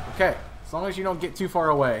 Okay, okay. As long as you don't get too far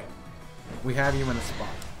away, we have you in a spot.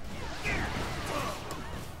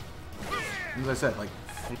 As I said, like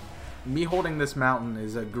me holding this mountain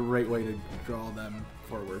is a great way to draw them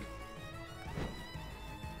forward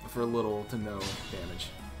for little to no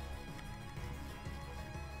damage.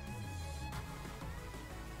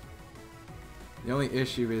 The only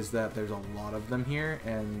issue is that there's a lot of them here,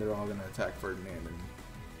 and they're all going to attack Ferdinand and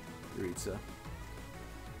Yuritsa.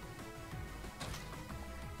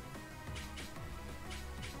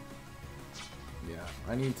 Yeah,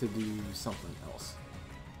 I need to do something else.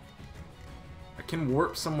 I can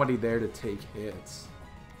warp somebody there to take hits,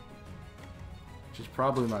 which is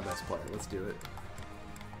probably my best player. Let's do it.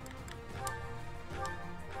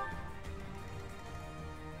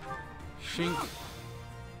 Shink.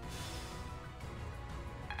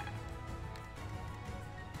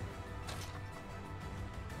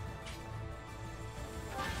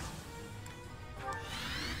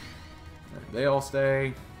 They all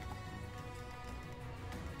stay.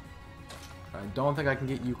 I don't think I can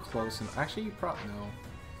get you close. And actually, you probably no.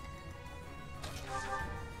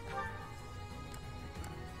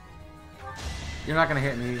 You're not gonna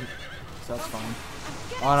hit me, so that's fine.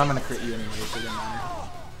 Oh, and I'm gonna crit you anyway, so it doesn't matter. I'll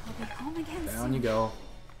be home again Down soon. you go.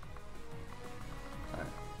 Alright.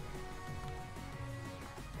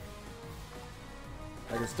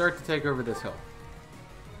 I can start to take over this hill.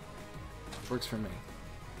 Works for me.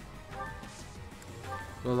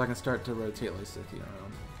 Because I can start to rotate Lysithia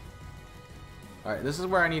around. Alright, this is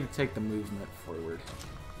where I need to take the movement forward.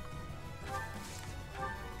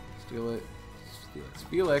 Steal it. Felix.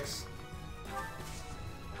 Felix.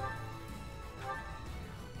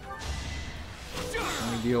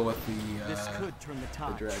 Let me deal with This could turn the the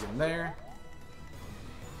tide. dragon there.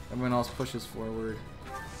 Everyone else pushes forward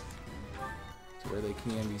to where they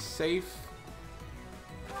can be safe,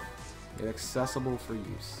 yet accessible for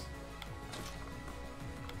use.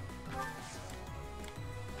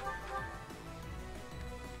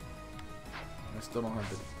 I still don't have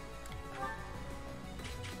the...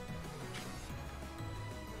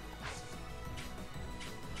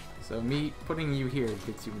 So me putting you here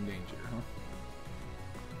gets you in danger, huh?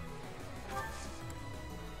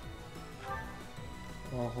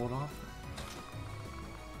 Well, hold off.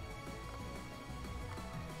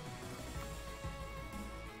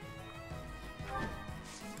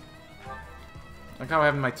 Like how I'm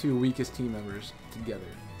having my two weakest team members together.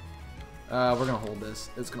 We're gonna hold this.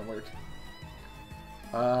 It's gonna work.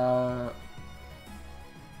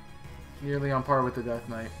 Nearly on par with the Death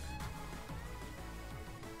Knight.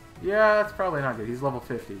 Yeah, that's probably not good. He's level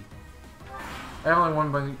 50. I have only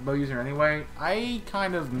one bow user anyway. I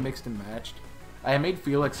kind of mixed and matched. I made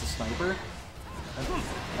Felix a sniper.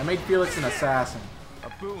 I made Felix an assassin. A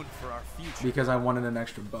boon for our future. Because I wanted an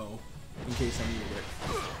extra bow. In case I needed it.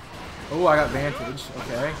 Oh, I got Vantage.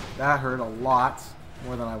 Okay. That hurt a lot.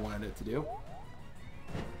 More than I wanted it to do.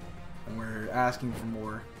 And we're asking for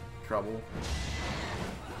more trouble.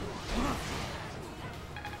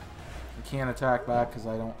 I can't attack back because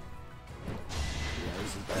I don't... Yeah,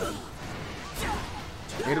 this is bad.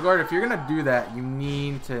 Edelgard, if you're gonna do that, you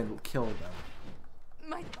need to kill them.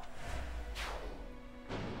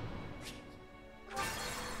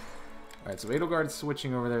 Alright, so Edelgard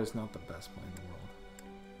switching over there is not the best play in the world.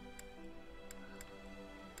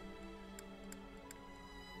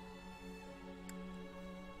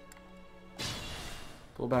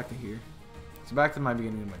 Pull back to here. So back to my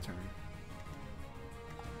beginning of my turn.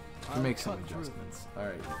 To make some adjustments.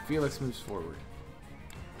 Alright, Felix moves forward.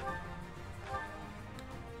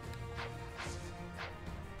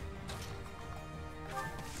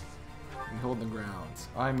 We hold the grounds.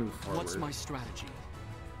 I move forward. What's my strategy?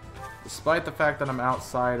 Despite the fact that I'm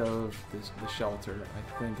outside of the shelter, I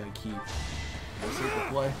think I keep this is the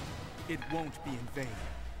play. It won't be in vain.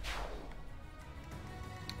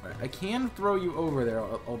 Right, I can throw you over there,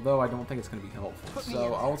 although I don't think it's going to be helpful.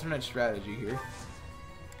 So, alternate strategy here.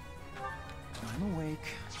 I'm awake.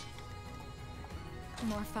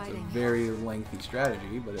 More It's a fighting. very lengthy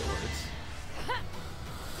strategy, but it works.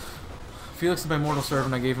 Felix is my mortal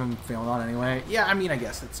servant. I gave him failed on anyway. Yeah, I mean, I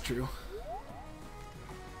guess that's true.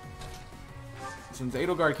 Since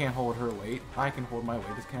Edelgard can't hold her weight, I can hold my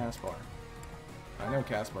weight as Caspar. I know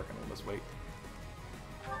Caspar can hold his weight.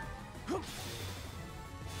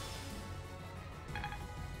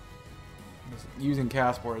 Using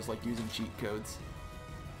Caspar is like using cheat codes.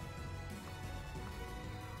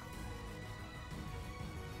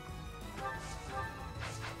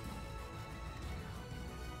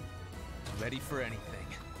 Ready for anything.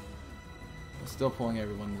 I'm still pulling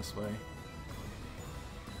everyone this way.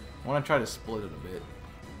 I want to try to split it a bit.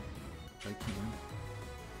 If I can.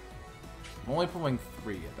 I'm only pulling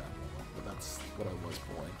 3 at that moment, but that's what I was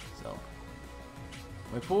pulling. So,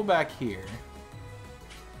 if I pull back here,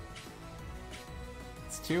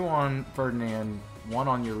 it's 2 on Ferdinand, 1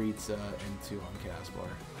 on Yuritsa, and 2 on Caspar.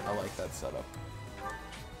 I like that setup.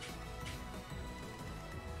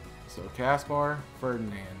 So Caspar,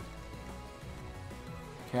 Ferdinand,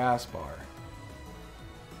 Caspar,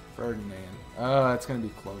 Ferdinand. Oh, it's gonna be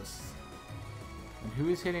close. And who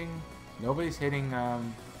is hitting? Nobody's hitting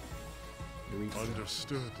Yuritsa.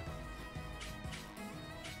 Understood.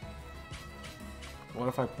 What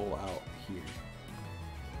if I pull out here?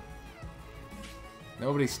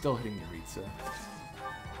 Nobody's still hitting Yuritsa.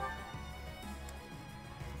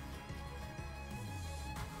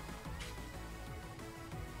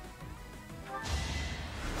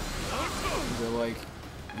 They're like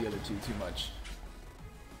the other two too much.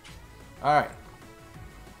 Alright.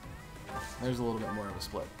 There's a little bit more of a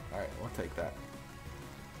split. Alright, we'll take that.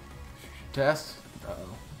 Test?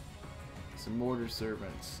 Uh-oh. Some mortar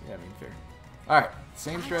servants. Yeah, I mean, fair. Alright,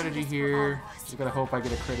 same strategy here. Just gotta hope I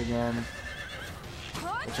get a crit again.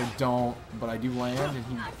 Which I don't, but I do land, and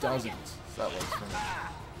he doesn't. So that works for me.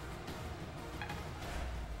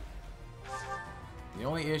 The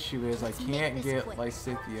only issue is I can't get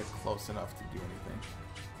Lysithea close enough to do anything.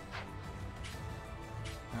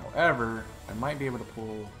 However, I might be able to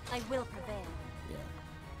pull... I will prevail. Yeah.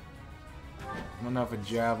 I don't know if a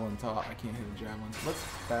javelin top... I can't hit a javelin. Let's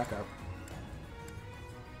back up.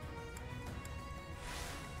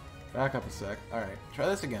 Back up a sec. Alright, try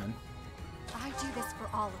this again. I do this for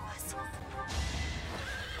all of us.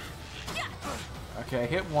 Okay, I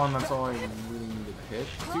hit 1, that's all I really needed to hit.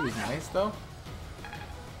 2 is nice, though.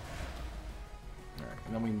 Alright,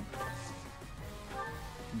 and then we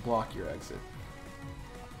block your exit.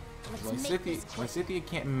 Lysithea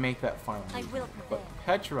can't make that final move, but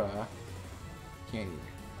Petra can't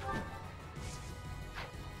either.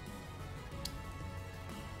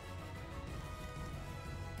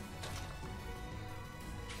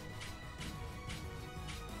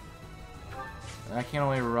 And I can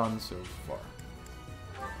only run so far.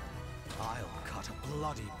 I'll cut a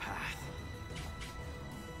bloody path.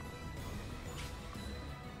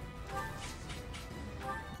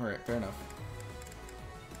 Alright, fair enough.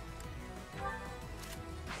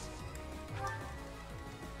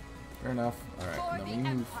 Fair enough. Alright, and then we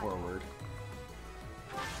move forward.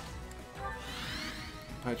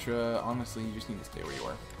 Petra, honestly, you just need to stay where you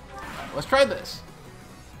are. Alright, let's try this.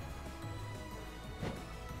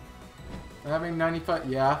 Having 95,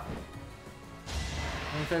 yeah.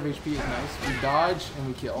 95 HP is nice. We dodge and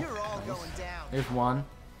we kill. You're all Nice. going down. There's 1.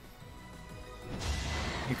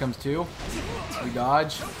 Here comes 2. We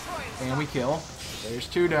dodge and we kill. There's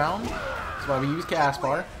 2 down. That's why we use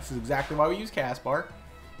Caspar. This is exactly why we use Caspar.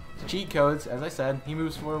 It's cheat codes, as I said. He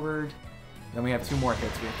moves forward. Then we have 2 more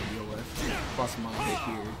hits we have to deal with. Plus my hit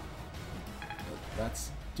here. But that's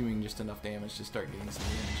doing just enough damage to start getting some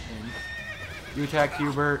damage in. You attack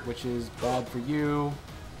Hubert, which is bad for you,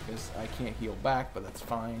 because I can't heal back, but that's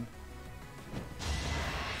fine.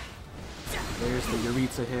 There's the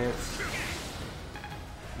Yuritsa hit.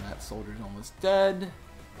 That soldier's almost dead.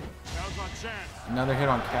 Another hit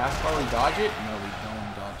on Caspar. We dodge it? No, we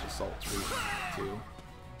don't dodge Assault 2.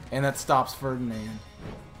 And that stops Ferdinand.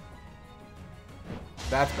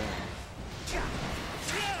 That's bad.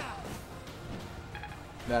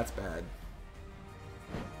 That's bad.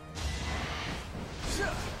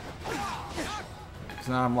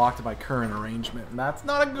 So now I'm locked to my current arrangement, and that's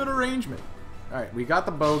not a good arrangement. Alright, we got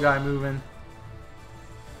the bow guy moving.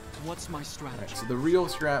 What's my strategy? Alright, so the real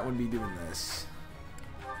strat would be doing this.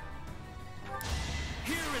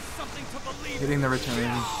 Here is something to believe Hitting the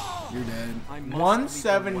return. You're dead.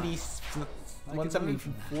 170,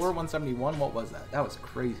 174, 171. What was that? That was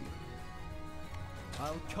crazy.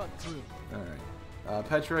 I'll cut through. Alright.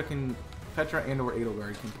 Petra and or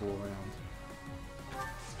Edelgard can pull around.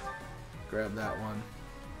 Grab that one.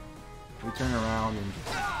 We turn around and just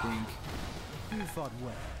think. You fought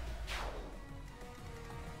well.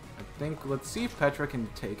 I think, let's see if Petra can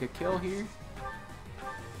take a kill here.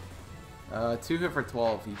 2 hit for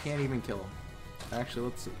 12. You can't even kill him. Actually,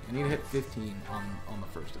 let's see. I need to hit 15 on the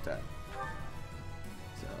first attack.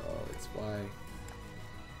 So it's why.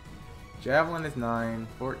 Javelin is 9,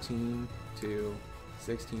 14, 2,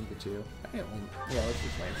 16 for 2. Yeah, let's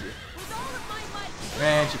just land you.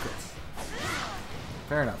 And she quits.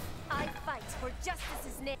 Fair enough. I fight for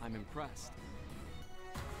justice's name. I'm impressed.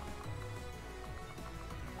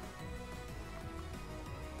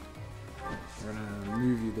 We're gonna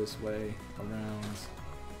move you this way around.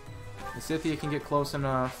 The Scythia can get close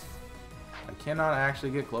enough. I cannot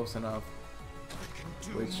actually get close enough,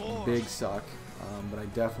 which big suck. But I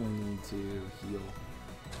definitely need to heal.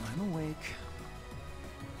 I'm awake.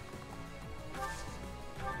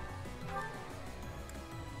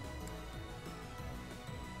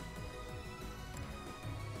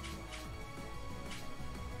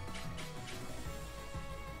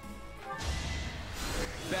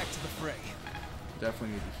 Back to the fray.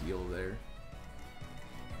 Definitely need to heal there.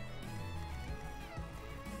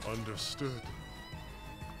 Understood.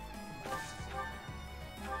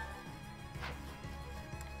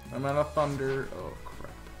 I'm out of thunder. Oh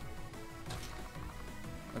crap.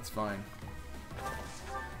 That's fine.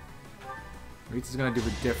 Ritsu's gonna do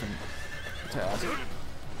a different task.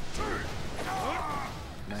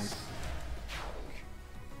 Nice.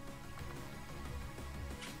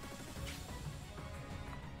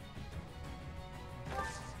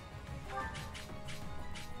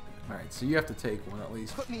 Alright, so you have to take one at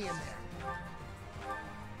least. Put me in there.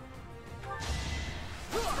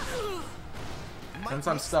 Since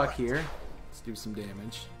I'm stuck here, let's do some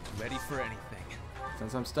damage. Ready for anything.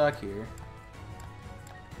 Since I'm stuck here,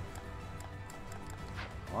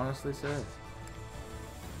 honestly said,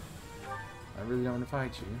 I really don't want to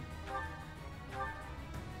fight you.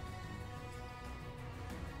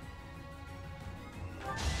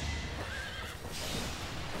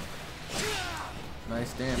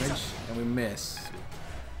 Nice damage, and we miss.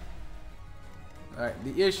 Alright,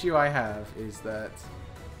 the issue I have is that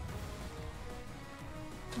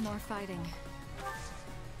More fighting.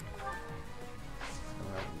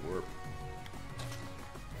 warp.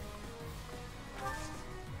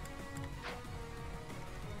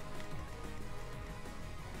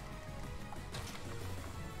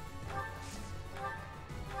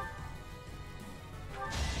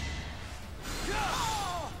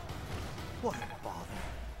 What a bother.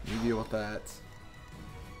 You deal with that.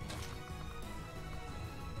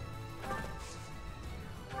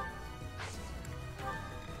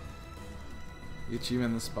 Get you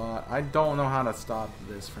in the spot. I don't know how to stop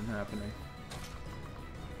this from happening.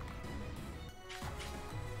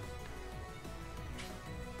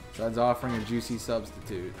 Besides offering a juicy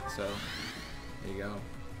substitute, so there you go.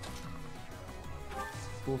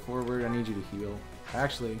 Pull forward, I need you to heal.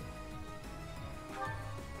 Actually,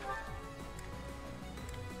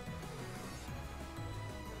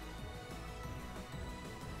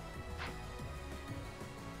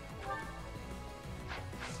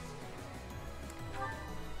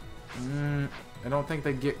 I don't think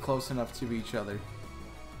they get close enough to each other.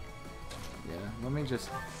 Yeah, let me just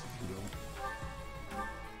heal.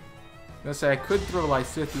 I'm gonna say I could throw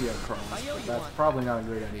Lysithia across, but that's probably not a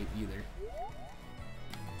great idea either.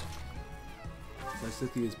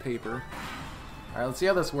 Lysithia's paper. Alright, let's see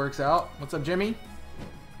how this works out. What's up, Jimmy?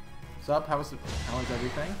 What's up? How is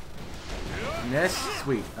everything? Miss?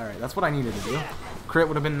 Sweet. Alright, that's what I needed to do. Crit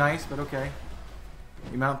would have been nice, but okay.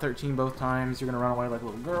 You mount 13 both times. You're gonna run away like a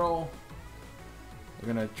little girl. We're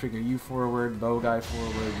gonna trigger you forward, bow guy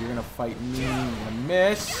forward. You're gonna fight me. You're gonna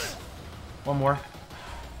miss. One more.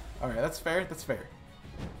 Alright, that's fair. That's fair.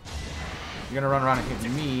 You're gonna run around and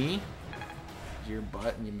hit me. Your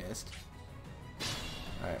butt, and you missed.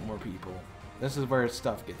 Alright, more people. This is where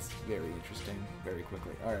stuff gets very interesting very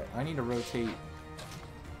quickly. Alright, I need to rotate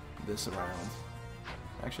this around.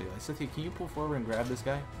 Actually, Cynthia, can you pull forward and grab this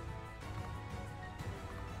guy?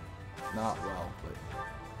 Not well, but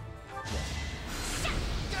yes.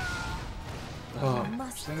 Oh,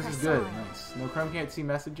 things is good. Nice. No Chrome can't see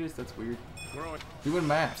messages. That's weird. Doing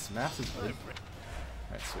maps. Maps is good.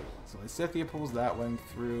 Alright, sweet. So Cynthia pulls that one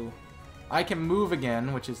through. I can move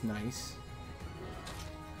again, which is nice.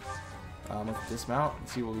 Let's dismount and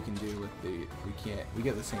see what we can do with the. We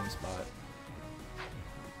get the same spot.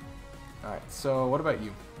 Alright, so what about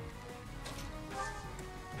you?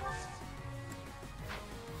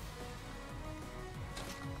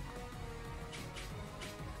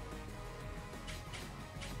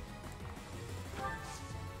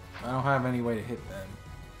 I don't have any way to hit them.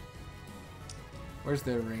 Where's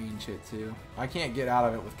their range hit to? I can't get out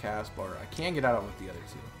of it with Caspar. I can get out of it with the other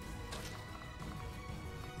two.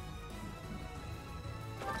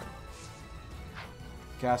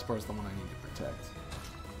 Caspar is the one I need to protect.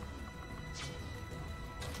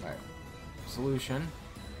 Alright. Solution.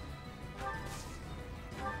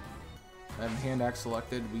 I have hand axe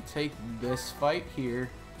selected. We take this fight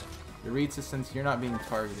here. Yuritsa, since you're not being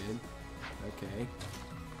targeted. Okay.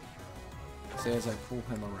 Say as I pull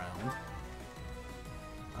him around.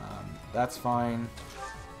 That's fine.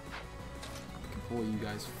 I can pull you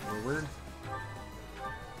guys forward.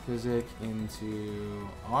 Physic into...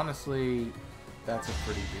 Honestly, that's a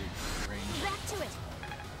pretty big range. Back to it.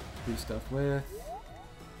 Do stuff with.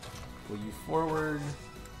 Pull you forward.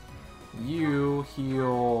 You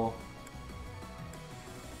heal...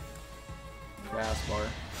 Caspar.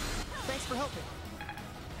 Thanks for helping.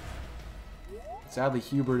 Sadly,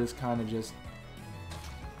 Hubert is kind of just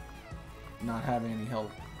not having any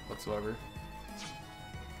help whatsoever.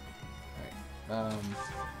 Alright.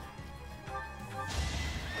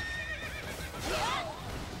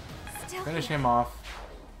 Finish him off.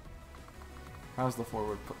 How's the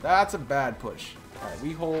forward push? That's a bad push. Alright,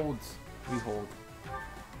 we hold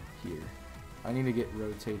here. I need to get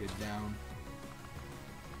rotated down.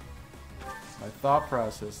 My thought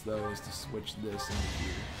process, though, is to switch this into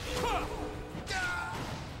here.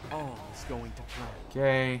 All is going to plan.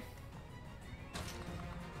 Okay.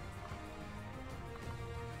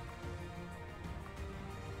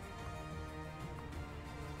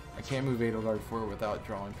 I can't move Edelgard forward without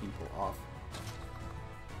drawing people off.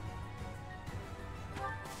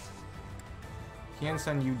 Can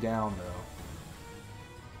send you down, though.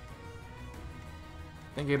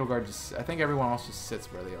 I think Edelgard just... I think everyone else just sits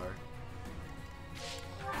where they are.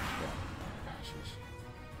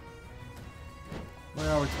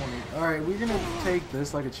 Well, we're 20. Alright, we're gonna take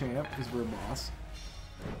this like a champ because we're a boss.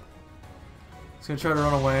 He's gonna try to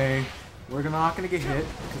run away. We're not gonna get hit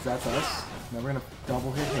because that's us. Now we're gonna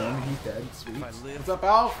double hit him and he's dead. Sweet. What's up,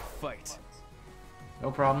 Alf? Fight.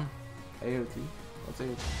 No problem. AOT. What's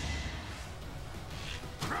AOT?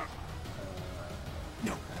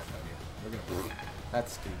 No. We're gonna.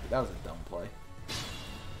 That's stupid. That was a dumb play.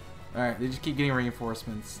 Alright, they just keep getting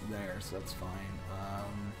reinforcements there, so that's fine.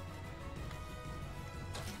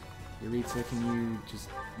 Yuritsa, can you just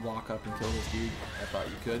walk up and kill this dude? I thought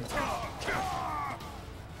you could.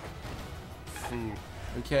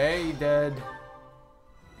 Okay, dead.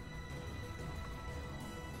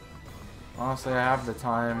 Honestly, I have the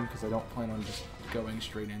time because I don't plan on just going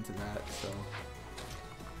straight into that, so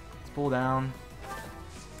let's pull down.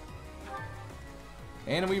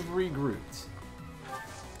 And we've regrouped.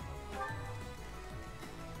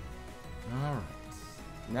 Alright.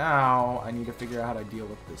 Now, I need to figure out how to deal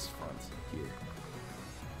with this front here.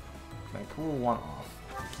 Can I pull one off?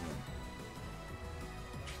 I can.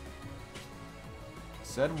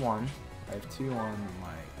 Said one. I have two on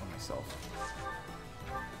myself.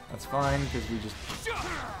 That's fine, because we just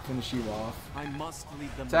finish you off. I must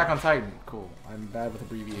lead them. Attack on Titan. Cool. I'm bad with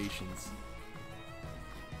abbreviations.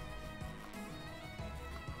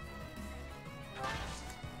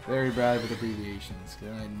 Very bad with abbreviations,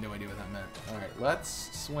 because I had no idea what that meant. Alright, let's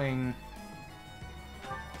swing.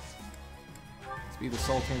 Let's be the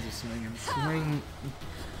Sultans of Swing and swing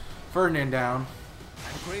Ferdinand down.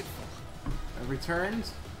 I'm grateful. I returned.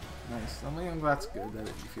 Nice. I mean, that's good that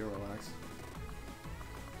you feel relaxed.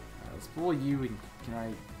 Let's pull you and can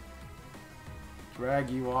I drag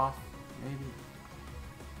you off? Maybe.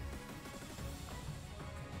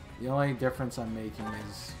 The only difference I'm making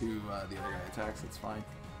is who the other guy attacks. That's fine.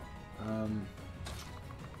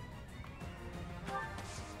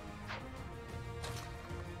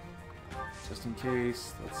 Just in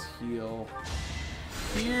case, let's heal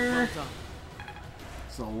here.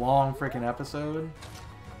 It's a long freaking episode.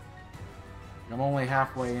 I'm only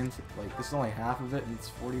halfway into, like, this is only half of it and it's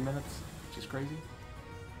 40 minutes, which is crazy.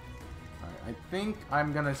 Alright, I think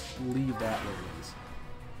I'm gonna leave that where it is.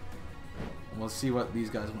 And we'll see what these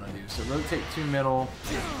guys want to do. So rotate to middle.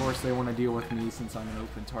 Of course they want to deal with me since I'm an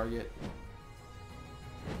open target.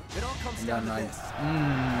 It all comes And down to nice. this.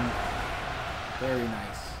 Very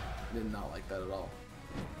nice. Did not like that at all.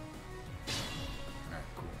 Alright,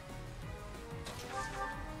 cool.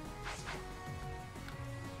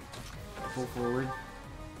 Pull forward.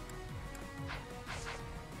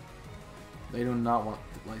 They do not want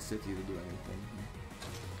Lysithea to do anything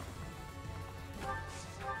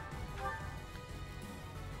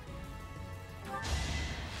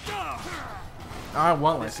here. I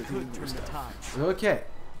want Lysithea to do stuff. Okay,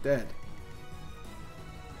 dead.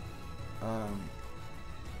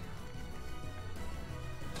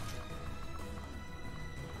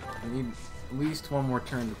 I need at least one more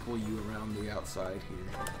turn to pull you around the outside here.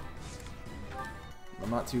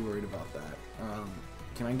 I'm not too worried about that.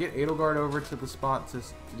 Can I get Edelgard over to the spot to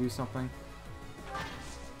do something?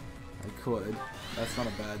 I could. That's not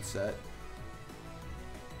a bad set.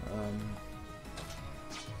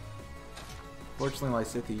 Fortunately,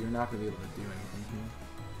 Lysithea, you're not going to be able to do anything here.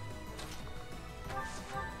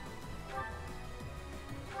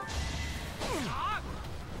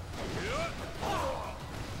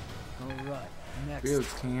 Alright, next.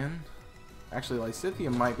 Faregus can. Actually,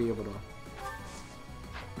 Lysithea might be able to...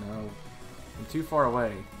 No. I'm too far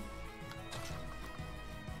away.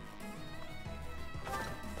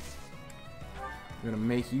 I'm going to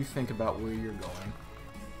make you think about where you're going.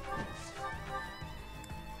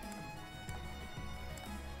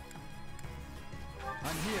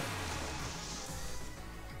 I'm here.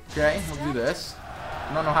 Okay, we'll do this.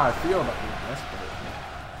 I don't know how I feel about doing this, but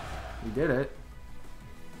we did it.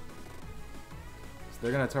 So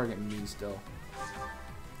they're gonna target me still.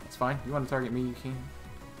 That's fine. You want to target me, you can.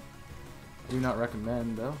 I do not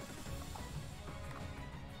recommend though.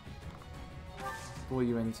 Pull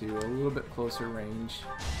you into a little bit closer range.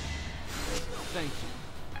 Thank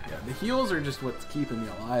you. Yeah, the heals are just what's keeping me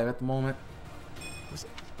alive at the moment.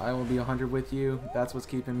 I will be 100 with you. That's what's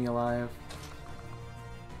keeping me alive.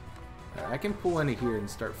 Right, I can pull into here and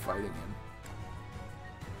start fighting him.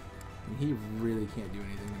 And he really can't do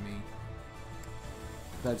anything to me.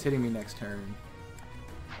 That's hitting me next turn.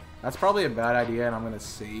 That's probably a bad idea, and I'm going to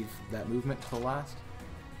save that movement till last.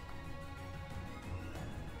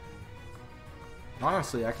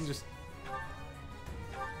 Honestly, I can just...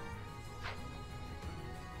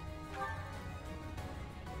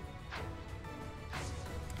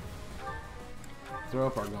 throw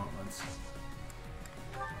up our gauntlets.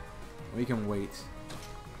 We can wait.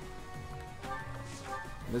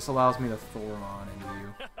 This allows me to Thoron into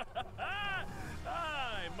you.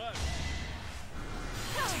 I must.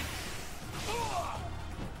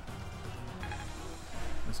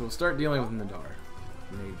 And so we'll start dealing with Nadar.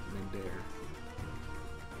 Mid-dare.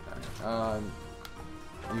 Alright,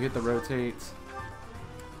 you hit the rotate.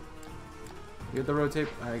 You hit the rotate.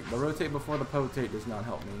 The rotate before the potate does not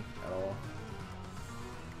help me at all.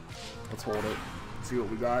 Let's hold it. See what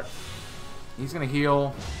we got. He's gonna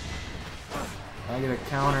heal. I get a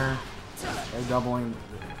counter. They're doubling.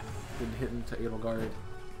 Good hit into Edelgard.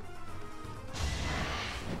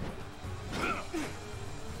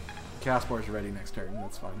 Caspar's ready next turn.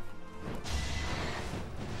 That's fine.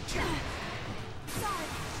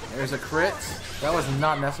 There's a crit. That was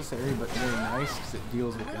not necessary, but very nice because it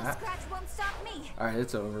deals with that. Alright,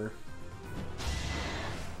 it's over.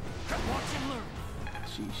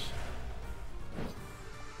 Sheesh.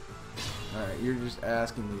 Alright, you're just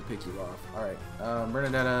asking me to pick you off. Alright,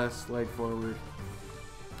 Bernadetta, slide forward.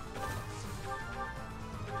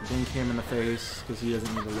 Dink him in the face because he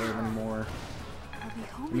doesn't need to live anymore.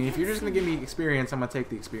 I mean, if you're just going to give me experience, I'm going to take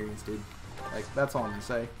the experience, dude. Like, that's all I'm going to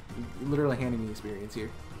say. You're literally handing me experience here.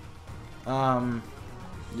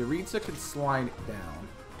 Yaritza could slide down.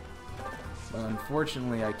 But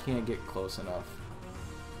unfortunately, I can't get close enough.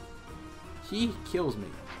 He kills me.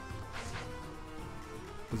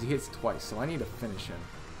 Because he hits twice, so I need to finish him.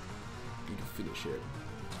 Need to finish it.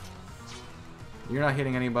 You're not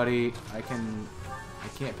hitting anybody. I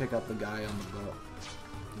can't pick up the guy on the boat.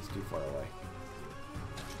 He's too far away.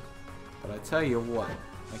 But I tell you what,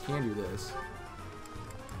 I can do this.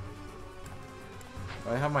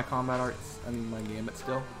 Do I have my combat arts and my gambit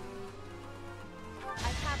still? I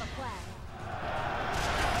have a plan.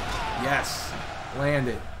 Yes!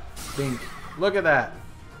 Landed. Dink. Look at that!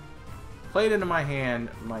 Played into my hand,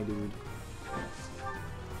 my dude.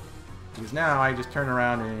 Because now I just turn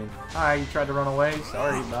around and, hi, you tried to run away?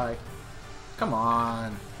 Sorry, bye. Come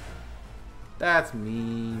on. That's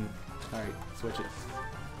mean. Alright, switch it.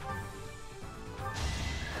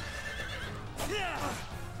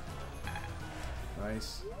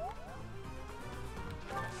 Nice.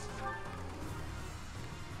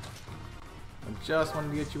 I just wanted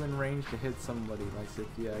to get you in range to hit somebody. Like,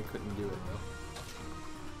 yeah, I couldn't do it though.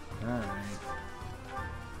 Alright.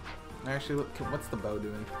 Actually, look, what's the bow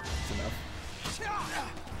doing? It's enough.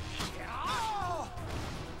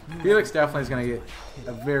 Felix definitely is going to get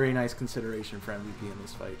a very nice consideration for MVP in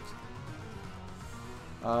this fight.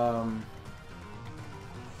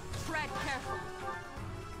 Tread careful.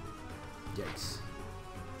 Yikes.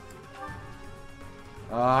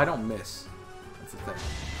 I don't miss. That's the thing.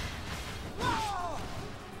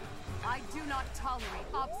 I do not tolerate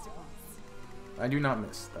obstacles. I do not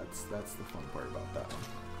miss. That's the fun part about that one.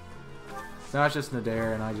 Now it's just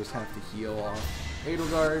Nadir, and I just have to heal off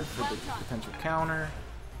Edelgard for the potential counter.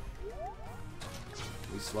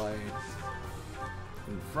 We slide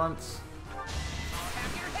in the front.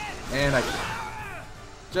 And I crit.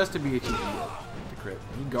 Just to be a cheeky to crit.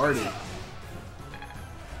 He guarded.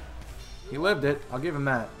 He lived it. I'll give him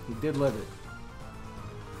that. He did live it.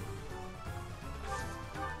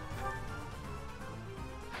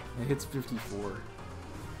 It hits 54.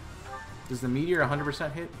 Does the meteor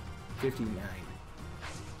 100% hit? 59.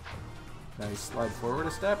 Nice. Slide forward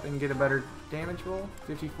a step and get a better damage roll.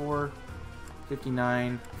 54,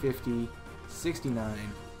 59, 50, 69.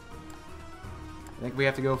 I think we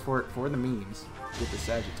have to go for it for the memes. Get the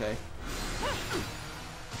Sagittae.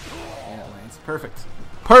 And it lands. Perfect.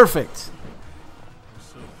 Perfect!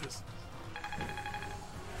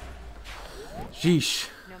 Sheesh.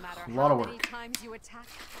 No matter A lot how of many work. times you attack,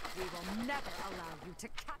 we will never allow you to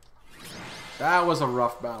cut. That was a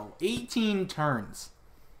rough battle. 18 turns.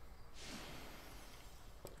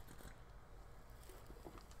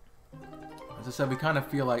 As I said, we kind of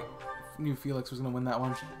feel like knew Felix was going to win that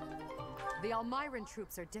one. The Almiran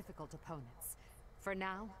troops are difficult opponents. For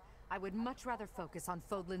now, I would much rather focus on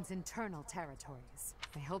Fodlan's internal territories.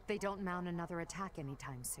 I hope they don't mount another attack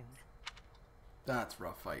anytime soon. That's a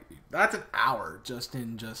rough fight, dude. That's an hour just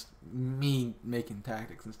in just me making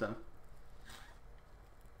tactics and stuff.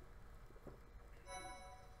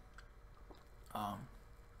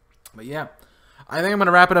 But yeah, I think I'm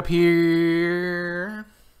gonna wrap it up here.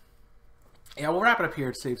 Yeah, we'll wrap it up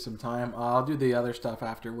here to save some time. I'll do the other stuff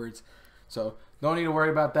afterwards, so don't need to worry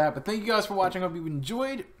about that. But thank you guys for watching. I hope you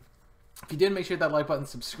enjoyed. If you did, make sure to hit that like button,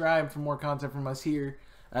 subscribe for more content from us here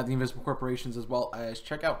at the Invisible Corporations, as well as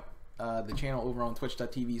check out the channel over on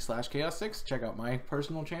twitch.tv/chaos6. Check out my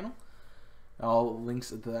personal channel. All links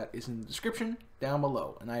to that is in the description down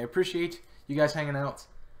below. And I appreciate you guys hanging out.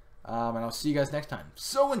 And I'll see you guys next time.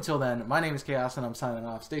 So until then, my name is Chaos, and I'm signing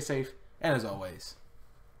off. Stay safe, and as always,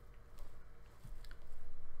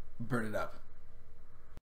 burn it up.